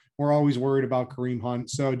cheaper. We're always worried about Kareem Hunt.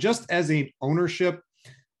 So just as a ownership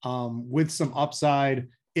with some upside,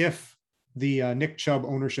 if the Nick Chubb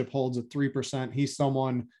ownership holds at 3%, he's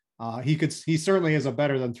someone he certainly has a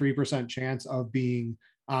better than 3% chance of being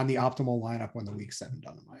on the optimal lineup when the week's said and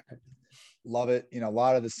done, in my opinion. Love it. A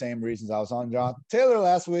lot of the same reasons I was on Jonathan Taylor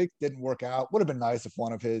last week. Didn't work out. Would have been nice if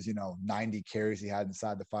one of his, 90 carries he had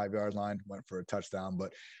inside the 5-yard line went for a touchdown,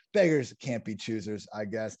 but beggars can't be choosers, I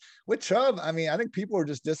guess. With Chubb, I think people were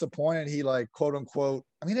just disappointed. He quote unquote,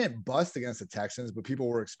 he didn't bust against the Texans, but people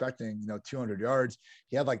were expecting, 200 yards.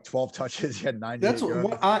 He had 12 touches. He had 90. That's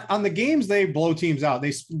what, on the games, they blow teams out.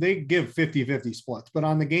 They give 50-50 splits, but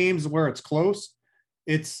on the games where it's close,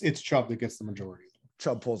 it's Chubb that gets the majority.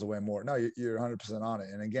 Chubb pulls away more. No, you're 100% on it.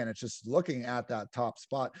 And again, it's just looking at that top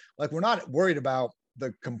spot. We're not worried about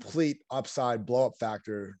the complete upside blow up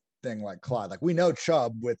factor thing like Clyde. We know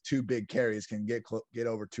Chubb with 2 big carries can get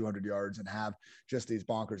over 200 yards and have just these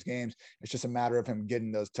bonkers games. It's just a matter of him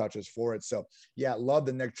getting those touches for it. So yeah, love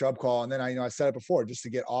the Nick Chubb call. And then I said it before, just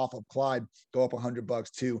to get off of Clyde, go up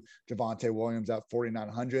 $100 to Javonte Williams at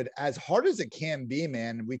 4,900. As hard as it can be,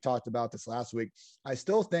 man, and we talked about this last week, I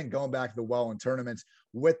still think going back to the well in tournaments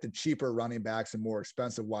with the cheaper running backs and more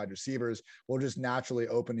expensive wide receivers will just naturally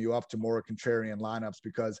open you up to more contrarian lineups,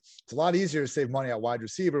 because it's a lot easier to save money at wide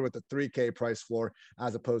receiver with the 3K price floor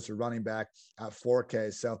as opposed to running back at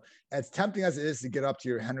 4K. So as tempting as it is to get up to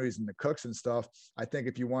your Henrys and the Cooks and stuff, I think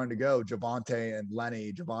if you wanted to go Javonte and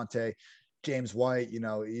Lenny, Javonte, James White,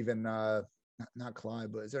 even not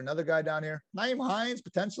Clyde, but is there another guy down here? Nyheim Hines,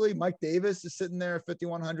 potentially. Mike Davis is sitting there at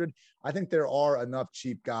 5,100. I think there are enough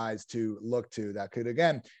cheap guys to look to that could,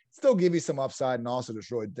 again, still give you some upside and also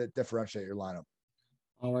just really differentiate your lineup.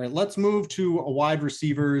 All right, let's move to wide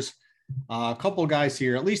receivers. A couple guys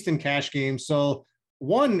here, at least in cash games. So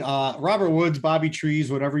one, Robert Woods, Bobby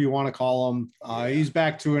Trees, whatever you want to call him. He's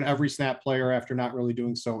back to an every snap player after not really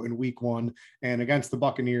doing so in week 1. And against the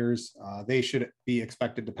Buccaneers, they should be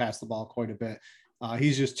expected to pass the ball quite a bit.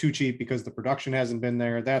 He's just too cheap because the production hasn't been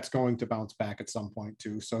there. That's going to bounce back at some point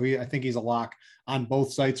too. So I think he's a lock on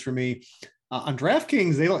both sites for me. On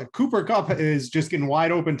DraftKings, Cooper Kupp is just getting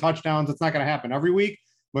wide open touchdowns. It's not going to happen every week,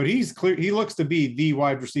 but he's clear. He looks to be the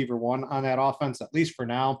wide receiver 1 on that offense, at least for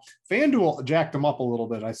now. FanDuel jacked him up a little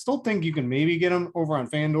bit. I still think you can maybe get him over on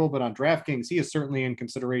FanDuel, but on DraftKings, he is certainly in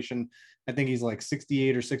consideration. I think he's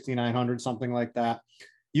 68 or 6,900, something like that.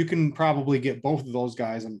 You can probably get both of those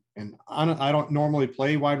guys. And I don't normally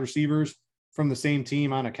play wide receivers from the same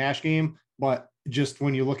team on a cash game, but just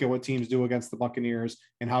when you look at what teams do against the Buccaneers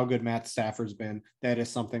and how good Matt Stafford's been, that is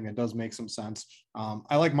something that does make some sense.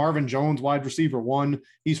 I like Marvin Jones, wide receiver 1.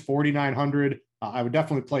 He's 4,900. I would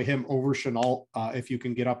definitely play him over Shenault if you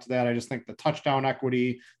can get up to that. I just think the touchdown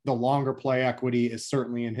equity, the longer play equity is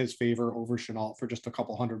certainly in his favor over Shenault for just a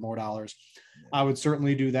couple $100 more. I would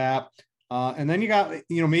certainly do that. And then you got,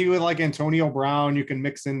 maybe with Antonio Brown, you can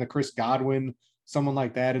mix in the Chris Godwin, someone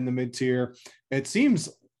like that in the mid tier. It seems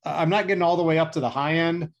I'm not getting all the way up to the high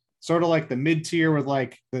end, sort of like the mid tier with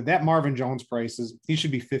that Marvin Jones prices. He should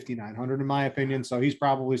be 5,900 in my opinion. So he's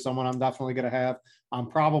probably someone I'm definitely going to have. I'm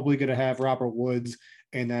probably going to have Robert Woods,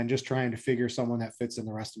 and then just trying to figure someone that fits in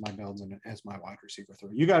the rest of my builds and as my wide receiver 3.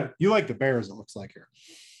 You like the Bears, it looks like here.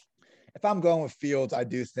 If I'm going with Fields, I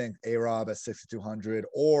do think A-Rob at 6,200,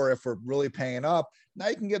 or if we're really paying up, now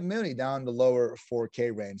you can get Mooney down to lower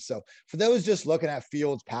 4K range. So for those just looking at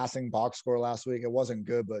Fields' passing box score last week, it wasn't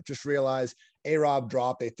good, but just realize A-Rob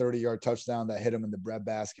dropped a 30-yard touchdown that hit him in the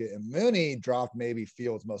breadbasket, and Mooney dropped maybe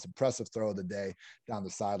Fields' most impressive throw of the day down the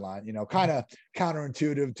sideline. Kind of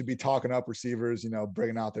counterintuitive to be talking up receivers,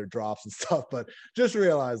 bringing out their drops and stuff, but just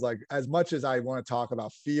realize, as much as I want to talk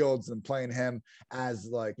about Fields and playing him as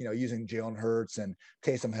using Jalen Hurts and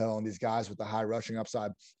Taysom Hill and these guys with the high rushing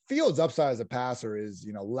upside, Fields' upside as a passer is,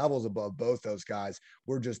 levels above both those guys.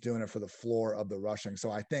 We're just doing it for the floor of the rushing.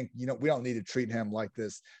 So I think, we don't need to treat him like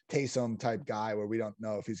this Taysom type guy where we don't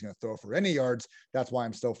know if he's going to throw for any yards. That's why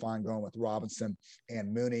I'm still fine going with Robinson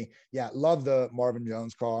and Mooney. Yeah, love the Marvin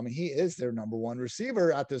Jones call. He is their number 1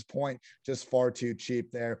 receiver at this point, just far too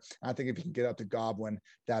cheap there. I think if you can get up to Godwin,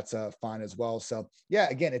 that's fine as well. So yeah,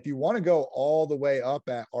 again, if you want to go all the way up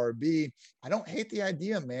at RB, I don't hate the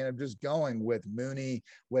idea, man, of just going with Mooney,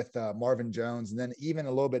 with Marvin Jones, and then even a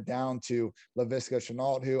little bit down to Laviska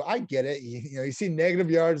Shenault, who I get it. You see negative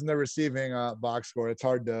yards in the receiving box score. It's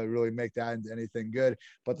hard to really make that into anything good,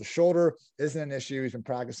 but the shoulder isn't an issue. He's been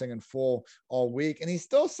practicing in full all week, and he's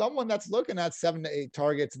still someone that's looking at 7 to 8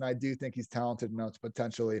 targets. And I do think he's talented enough to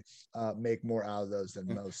potentially make more out of those than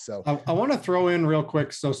most. So I want to throw in real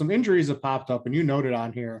quick. So some injuries have popped up, and you noted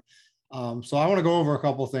on here. So I want to go over a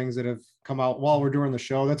couple of things that have come out while we're doing the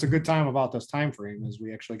show. That's a good time about this time frame as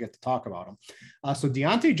we actually get to talk about them. So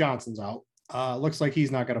Deontay Johnson's out. Looks like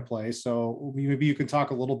he's not going to play. So maybe you can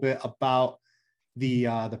talk a little bit about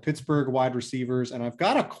the Pittsburgh wide receivers. And I've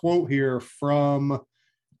got a quote here from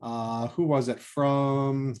Who was it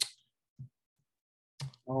from?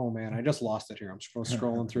 Oh man, I just lost it here. I'm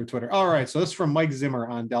scrolling through Twitter. All right, so this is from Mike Zimmer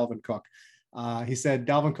on Dalvin Cook. He said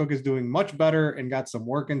Dalvin Cook is doing much better and got some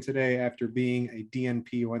work in today after being a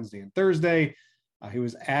DNP Wednesday and Thursday. He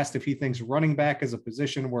was asked if he thinks running back is a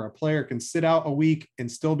position where a player can sit out a week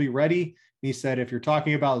and still be ready. And he said, if you're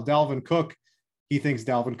talking about Dalvin Cook, he thinks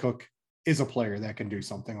Dalvin Cook is a player that can do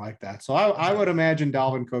something like that. So I would imagine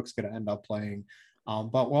Dalvin Cook's going to end up playing.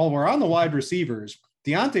 But while we're on the wide receivers,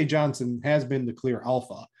 Deontay Johnson has been the clear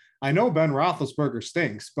alpha. I know Ben Roethlisberger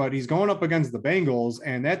stinks, but he's going up against the Bengals,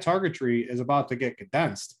 and that target tree is about to get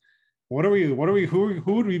condensed. Who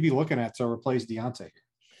would we be looking at to replace Deontay?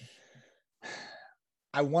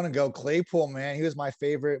 I want to go Claypool, man. He was one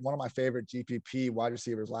of my favorite GPP wide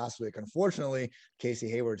receivers last week. Unfortunately, Casey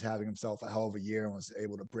Hayward's having himself a hell of a year and was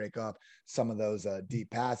able to break up some of those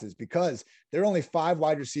deep passes because there are only 5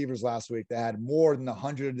 wide receivers last week that had more than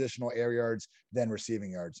 100 additional air yards than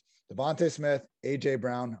receiving yards. Devontae Smith, A.J.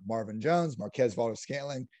 Brown, Marvin Jones, Marquez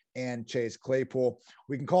Valdes-Scantling, and Chase Claypool.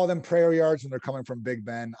 We can call them prayer yards when they're coming from Big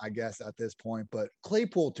Ben, I guess, at this point. But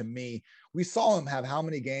Claypool, to me, we saw him have how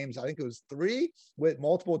many games? I think it was 3 with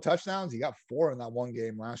multiple touchdowns. He got 4 in that one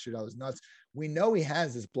game last year. That was nuts. We know he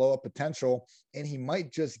has this blow up potential, and he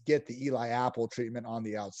might just get the Eli Apple treatment on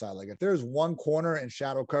the outside. Like if there's one corner in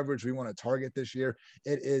shadow coverage we want to target this year,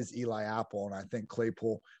 it is Eli Apple. And I think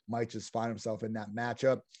Claypool might just find himself in that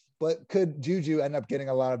matchup. But could Juju end up getting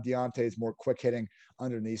a lot of Deontay's more quick hitting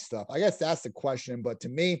underneath stuff? I guess that's the question. But to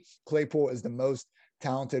me, Claypool is the most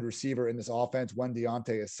talented receiver in this offense when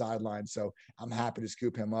Deontay is sidelined. So I'm happy to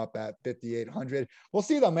scoop him up at 5,800. We'll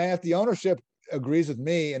see though, man. If the ownership agrees with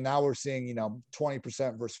me, and now we're seeing,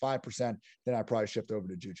 20% versus 5%, then I probably shift over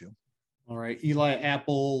to Juju. All right. Eli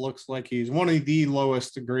Apple looks like he's one of the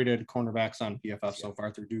lowest graded cornerbacks on PFF so far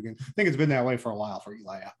through Dugan. I think it's been that way for a while for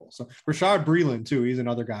Eli Apple. So Rashad Breeland too. He's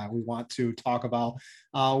another guy we want to talk about,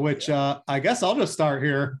 I guess I'll just start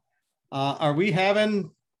here. Are we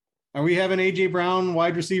having AJ Brown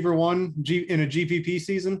wide receiver 1 in a GPP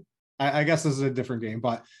season? I guess this is a different game,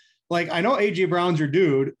 but I know AJ Brown's your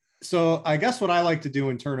dude. So I guess what I like to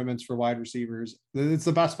do in tournaments for wide receivers, it's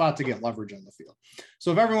the best spot to get leverage on the field.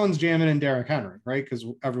 So if everyone's jamming in Derrick Henry, right, because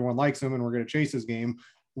everyone likes him and we're going to chase his game,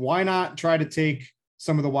 why not try to take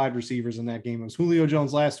some of the wide receivers in that game? It was Julio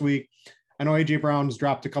Jones last week. I know AJ Brown's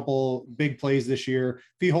dropped a couple big plays this year. If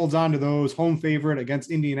he holds on to those, home favorite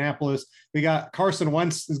against Indianapolis, we got Carson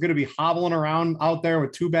Wentz is going to be hobbling around out there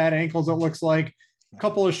with 2 bad ankles, it looks like. A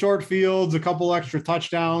couple of short fields, a couple extra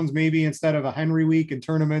touchdowns, maybe instead of a Henry week in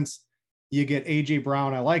tournaments, you get AJ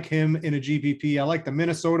Brown. I like him in a GPP. I like the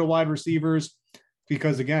Minnesota wide receivers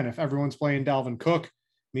because, again, if everyone's playing Dalvin Cook,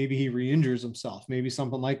 maybe he re-injures himself. Maybe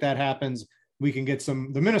something like that happens. We can get the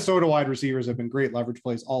Minnesota wide receivers have been great leverage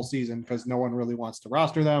plays all season because no one really wants to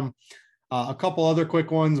roster them. A couple other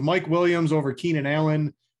quick ones. Mike Williams over Keenan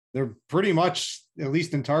Allen. They're pretty much, at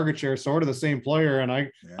least in target share, sort of the same player. And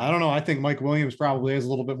I don't know. I think Mike Williams probably has a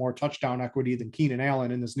little bit more touchdown equity than Keenan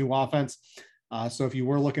Allen in this new offense. So if you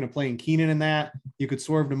were looking at playing Keenan in that, you could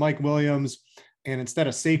swerve to Mike Williams. And instead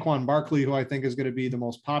of Saquon Barkley, who I think is going to be the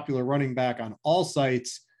most popular running back on all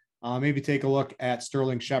sites, maybe take a look at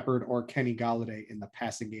Sterling Shepard or Kenny Golladay in the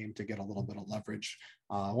passing game to get a little bit of leverage.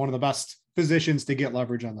 One of the best positions to get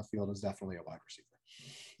leverage on the field is definitely a wide receiver.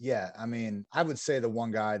 Yeah, I mean, I would say the one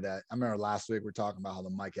guy that I remember last week, we're talking about how the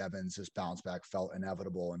Mike Evans, his bounce back felt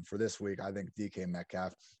inevitable. And for this week, I think DK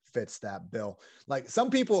Metcalf fits that bill. Like some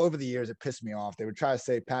people over the years, it pissed me off. They would try to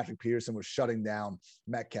say Patrick Peterson was shutting down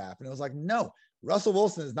Metcalf. And it was like, no, Russell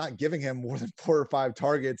Wilson is not giving him more than 4 or 5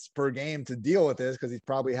 targets per game to deal with this because he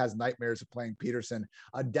probably has nightmares of playing Peterson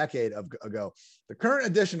a decade ago. The current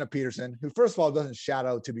addition of Peterson, who first of all doesn't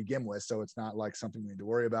shadow to begin with, so it's not like something we need to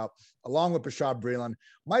worry about, along with Rashad Breeland,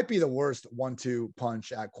 might be the worst 1-2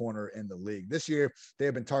 punch at corner in the league. This year, they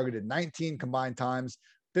have been targeted 19 combined times,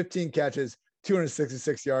 15 catches,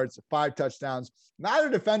 266 yards, 5 touchdowns. Neither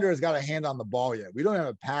defender has got a hand on the ball yet. We don't have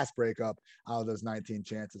a pass breakup out of those 19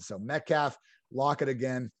 chances. So Metcalf, lock it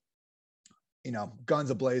again. Guns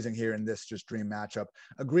a-blazing here in this just dream matchup.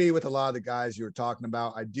 Agree with a lot of the guys you were talking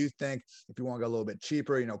about. I do think if you want to go a little bit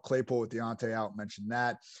cheaper, Claypool with Deontay out, mentioned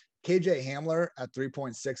that. KJ Hamler at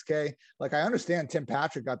 3.6K. Like I understand Tim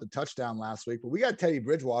Patrick got the touchdown last week, but we got Teddy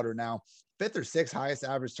Bridgewater now fifth or sixth highest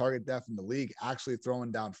average target depth in the league, actually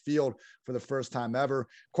throwing downfield for the first time ever.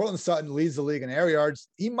 Courtland Sutton leads the league in air yards.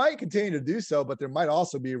 He might continue to do so, but there might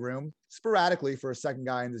also be room sporadically for a second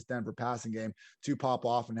guy in this Denver passing game to pop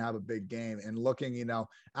off and have a big game. And looking,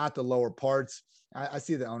 at the lower parts, I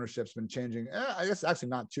see the ownership's been changing. I guess actually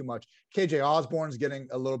not too much. KJ Osborne's getting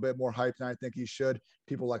a little bit more hype than I think he should.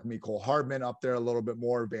 People like Mecole Hardman up there a little bit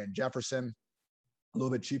more. Van Jefferson, a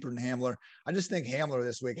little bit cheaper than Hamler. I just think Hamler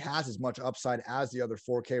this week has as much upside as the other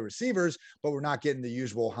 4K receivers, but we're not getting the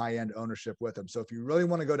usual high-end ownership with him. So if you really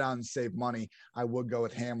want to go down and save money, I would go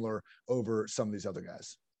with Hamler over some of these other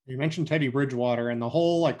guys. You mentioned Teddy Bridgewater and the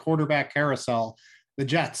whole quarterback carousel. The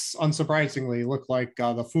Jets, unsurprisingly, look like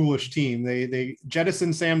the foolish team. They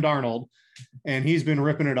jettisoned Sam Darnold, and he's been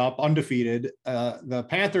ripping it up, undefeated. The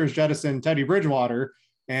Panthers jettisoned Teddy Bridgewater,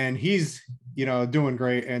 and he's doing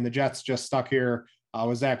great. And the Jets just stuck here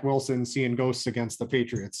with Zach Wilson seeing ghosts against the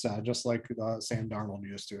Patriots, just like Sam Darnold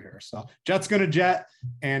used to here. So Jets going to jet,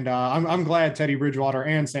 and I'm glad Teddy Bridgewater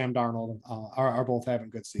and Sam Darnold are both having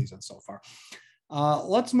good seasons so far.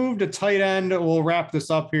 Let's move to tight end. We'll wrap this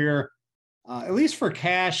up here. At least for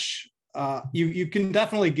cash, you can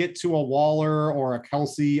definitely get to a Waller or a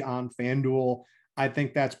Kelsey on FanDuel. I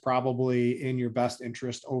think that's probably in your best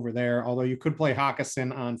interest over there, although you could play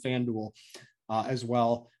Hockenson on FanDuel as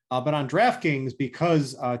well. But on DraftKings,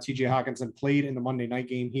 because TJ Hockenson played in the Monday night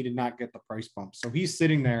game, he did not get the price bump. So he's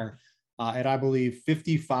sitting there at, I believe,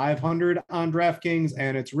 5,500 on DraftKings,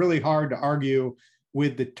 and it's really hard to argue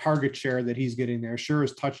with the target share that he's getting there. Sure,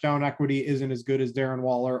 his touchdown equity isn't as good as Darren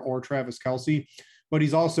Waller or Travis Kelce, but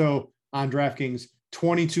he's also on DraftKings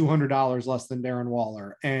 $2,200 less than Darren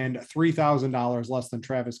Waller and $3,000 less than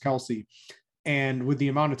Travis Kelce. And with the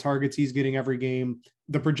amount of targets he's getting every game,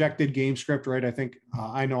 the projected game script, right? I think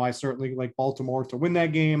I know I certainly like Baltimore to win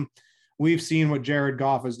that game. We've seen what Jared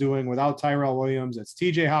Goff is doing without Tyrell Williams. It's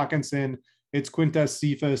TJ Hockenson. It's Quintez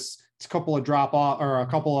Cephas. It's a couple of drop off or a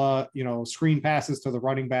couple of, screen passes to the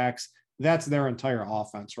running backs. That's their entire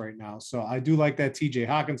offense right now. So I do like that TJ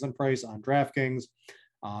Hockenson price on DraftKings.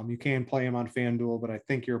 You can play him on FanDuel, but I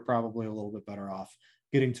think you're probably a little bit better off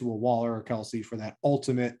getting to a Waller or Kelsey for that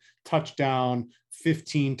ultimate touchdown,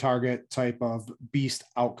 15 target type of beast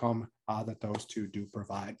outcome that those two do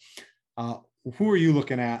provide. Who are you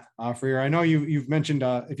looking at for here? I know you've mentioned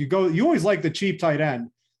if you go, you always like the cheap tight end.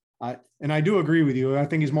 And I do agree with you. I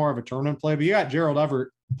think he's more of a tournament play, but you got Gerald Everett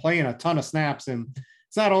playing a ton of snaps, and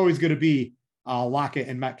it's not always going to be Lockett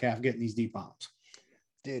and Metcalf getting these deep bombs.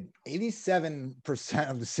 Dude, 87%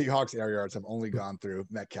 of the Seahawks air yards have only gone through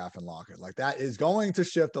Metcalf and Lockett. Like, that is going to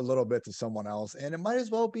shift a little bit to someone else. And it might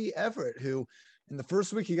as well be Everett, who in the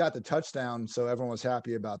first week he got the touchdown, so everyone was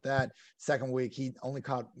happy about that. Second week, he only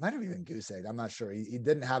caught, might have even goose egg. I'm not sure. He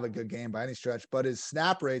didn't have a good game by any stretch, but his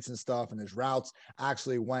snap rates and stuff and his routes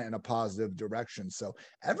actually went in a positive direction. So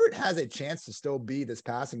Everett has a chance to still be this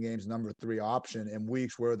passing game's number 3 option in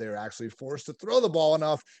weeks where they're actually forced to throw the ball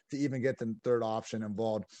enough to even get the third option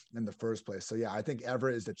involved in the first place. So yeah, I think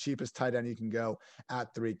Everett is the cheapest tight end you can go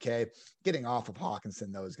at 3K. Getting off of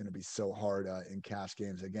Hockenson, though, is going to be so hard in cash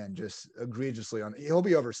games. Again, just egregiously he'll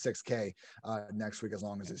be over 6K next week as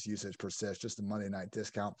long as his usage persists, just a Monday night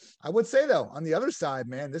discount. I would say, though, on the other side,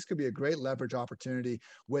 man, this could be a great leverage opportunity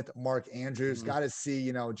with Mark Andrews. Mm-hmm. Got to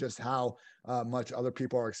see, just how much other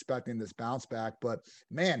people are expecting this bounce back. But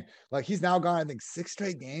man, like, he's now gone, I think, 6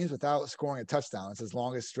 straight games without scoring a touchdown. It's his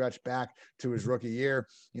longest stretch back to his rookie year.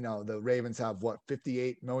 The Ravens have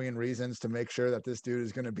 58 million reasons to make sure that this dude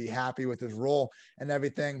is going to be happy with his role and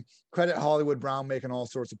everything. Credit Hollywood Brown making all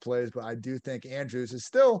sorts of plays, but I do think Andrews is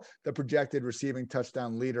still the projected receiving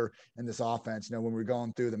touchdown leader in this offense. When we're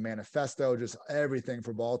going through the manifesto, just everything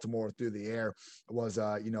for Baltimore through the air was,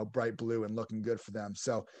 bright blue and looking good for them.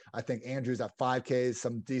 So I think Andrews at 5K,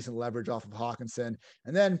 some decent leverage off of Hockenson.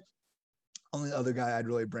 And then only other guy I'd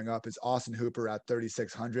really bring up is Austin Hooper at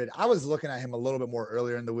 3,600. I was looking at him a little bit more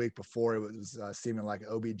earlier in the week before it was seeming like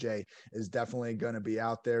OBJ is definitely going to be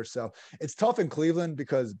out there. So it's tough in Cleveland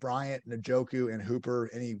because Bryant, Njoku, and Hooper,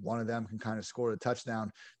 any one of them can kind of score a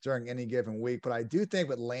touchdown during any given week. But I do think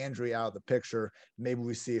with Landry out of the picture, maybe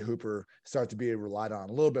we see Hooper start to be relied on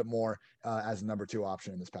a little bit more as a number 2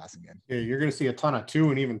 option in this passing game. Yeah, you're going to see a ton of 2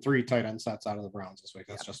 and even 3 tight end sets out of the Browns this week.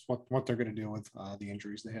 That's just what they're going to do with the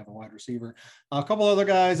injuries they have a wide receiver. A couple other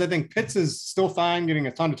guys, I think Pitts is still fine, getting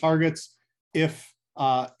a ton of targets. If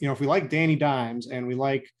we like Danny Dimes and we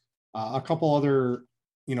like a couple other,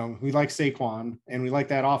 we like Saquon and we like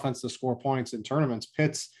that offense to score points in tournaments,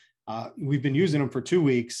 Pitts, we've been using him for 2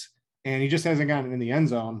 weeks and he just hasn't gotten in the end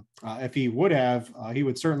zone. If he would have, he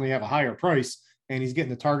would certainly have a higher price and he's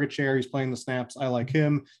getting the target share. He's playing the snaps. I like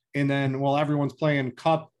him. And then while everyone's playing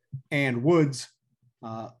Kupp and Woods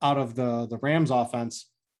out of the Rams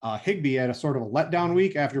offense, Higbee had a sort of a letdown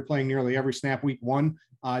week after playing nearly every snap week 1.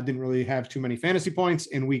 Didn't really have too many fantasy points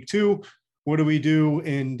in week 2. What do we do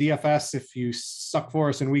in DFS? If you suck for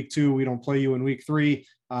us in week 2, we don't play you in week 3.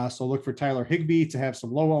 So look for Tyler Higbee to have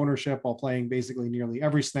some low ownership while playing basically nearly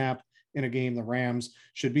every snap in a game the Rams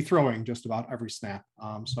should be throwing just about every snap.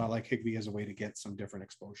 So I like Higbee as a way to get some different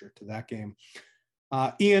exposure to that game.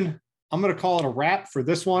 Ian, I'm going to call it a wrap for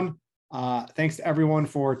this one. Thanks to everyone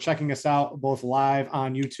for checking us out, both live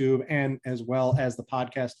on YouTube and as well as the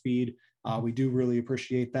podcast feed. We do really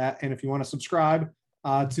appreciate that. And if you want to subscribe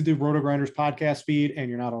to the RotoGrinders podcast feed and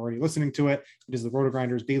you're not already listening to it, it is the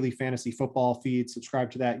RotoGrinders daily fantasy football feed. Subscribe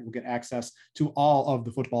to that. You'll get access to all of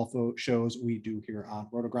the football shows we do here on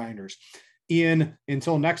RotoGrinders. Ian,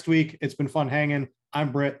 until next week, it's been fun hanging.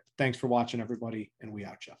 I'm Britt. Thanks for watching, everybody, and we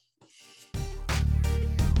out ya.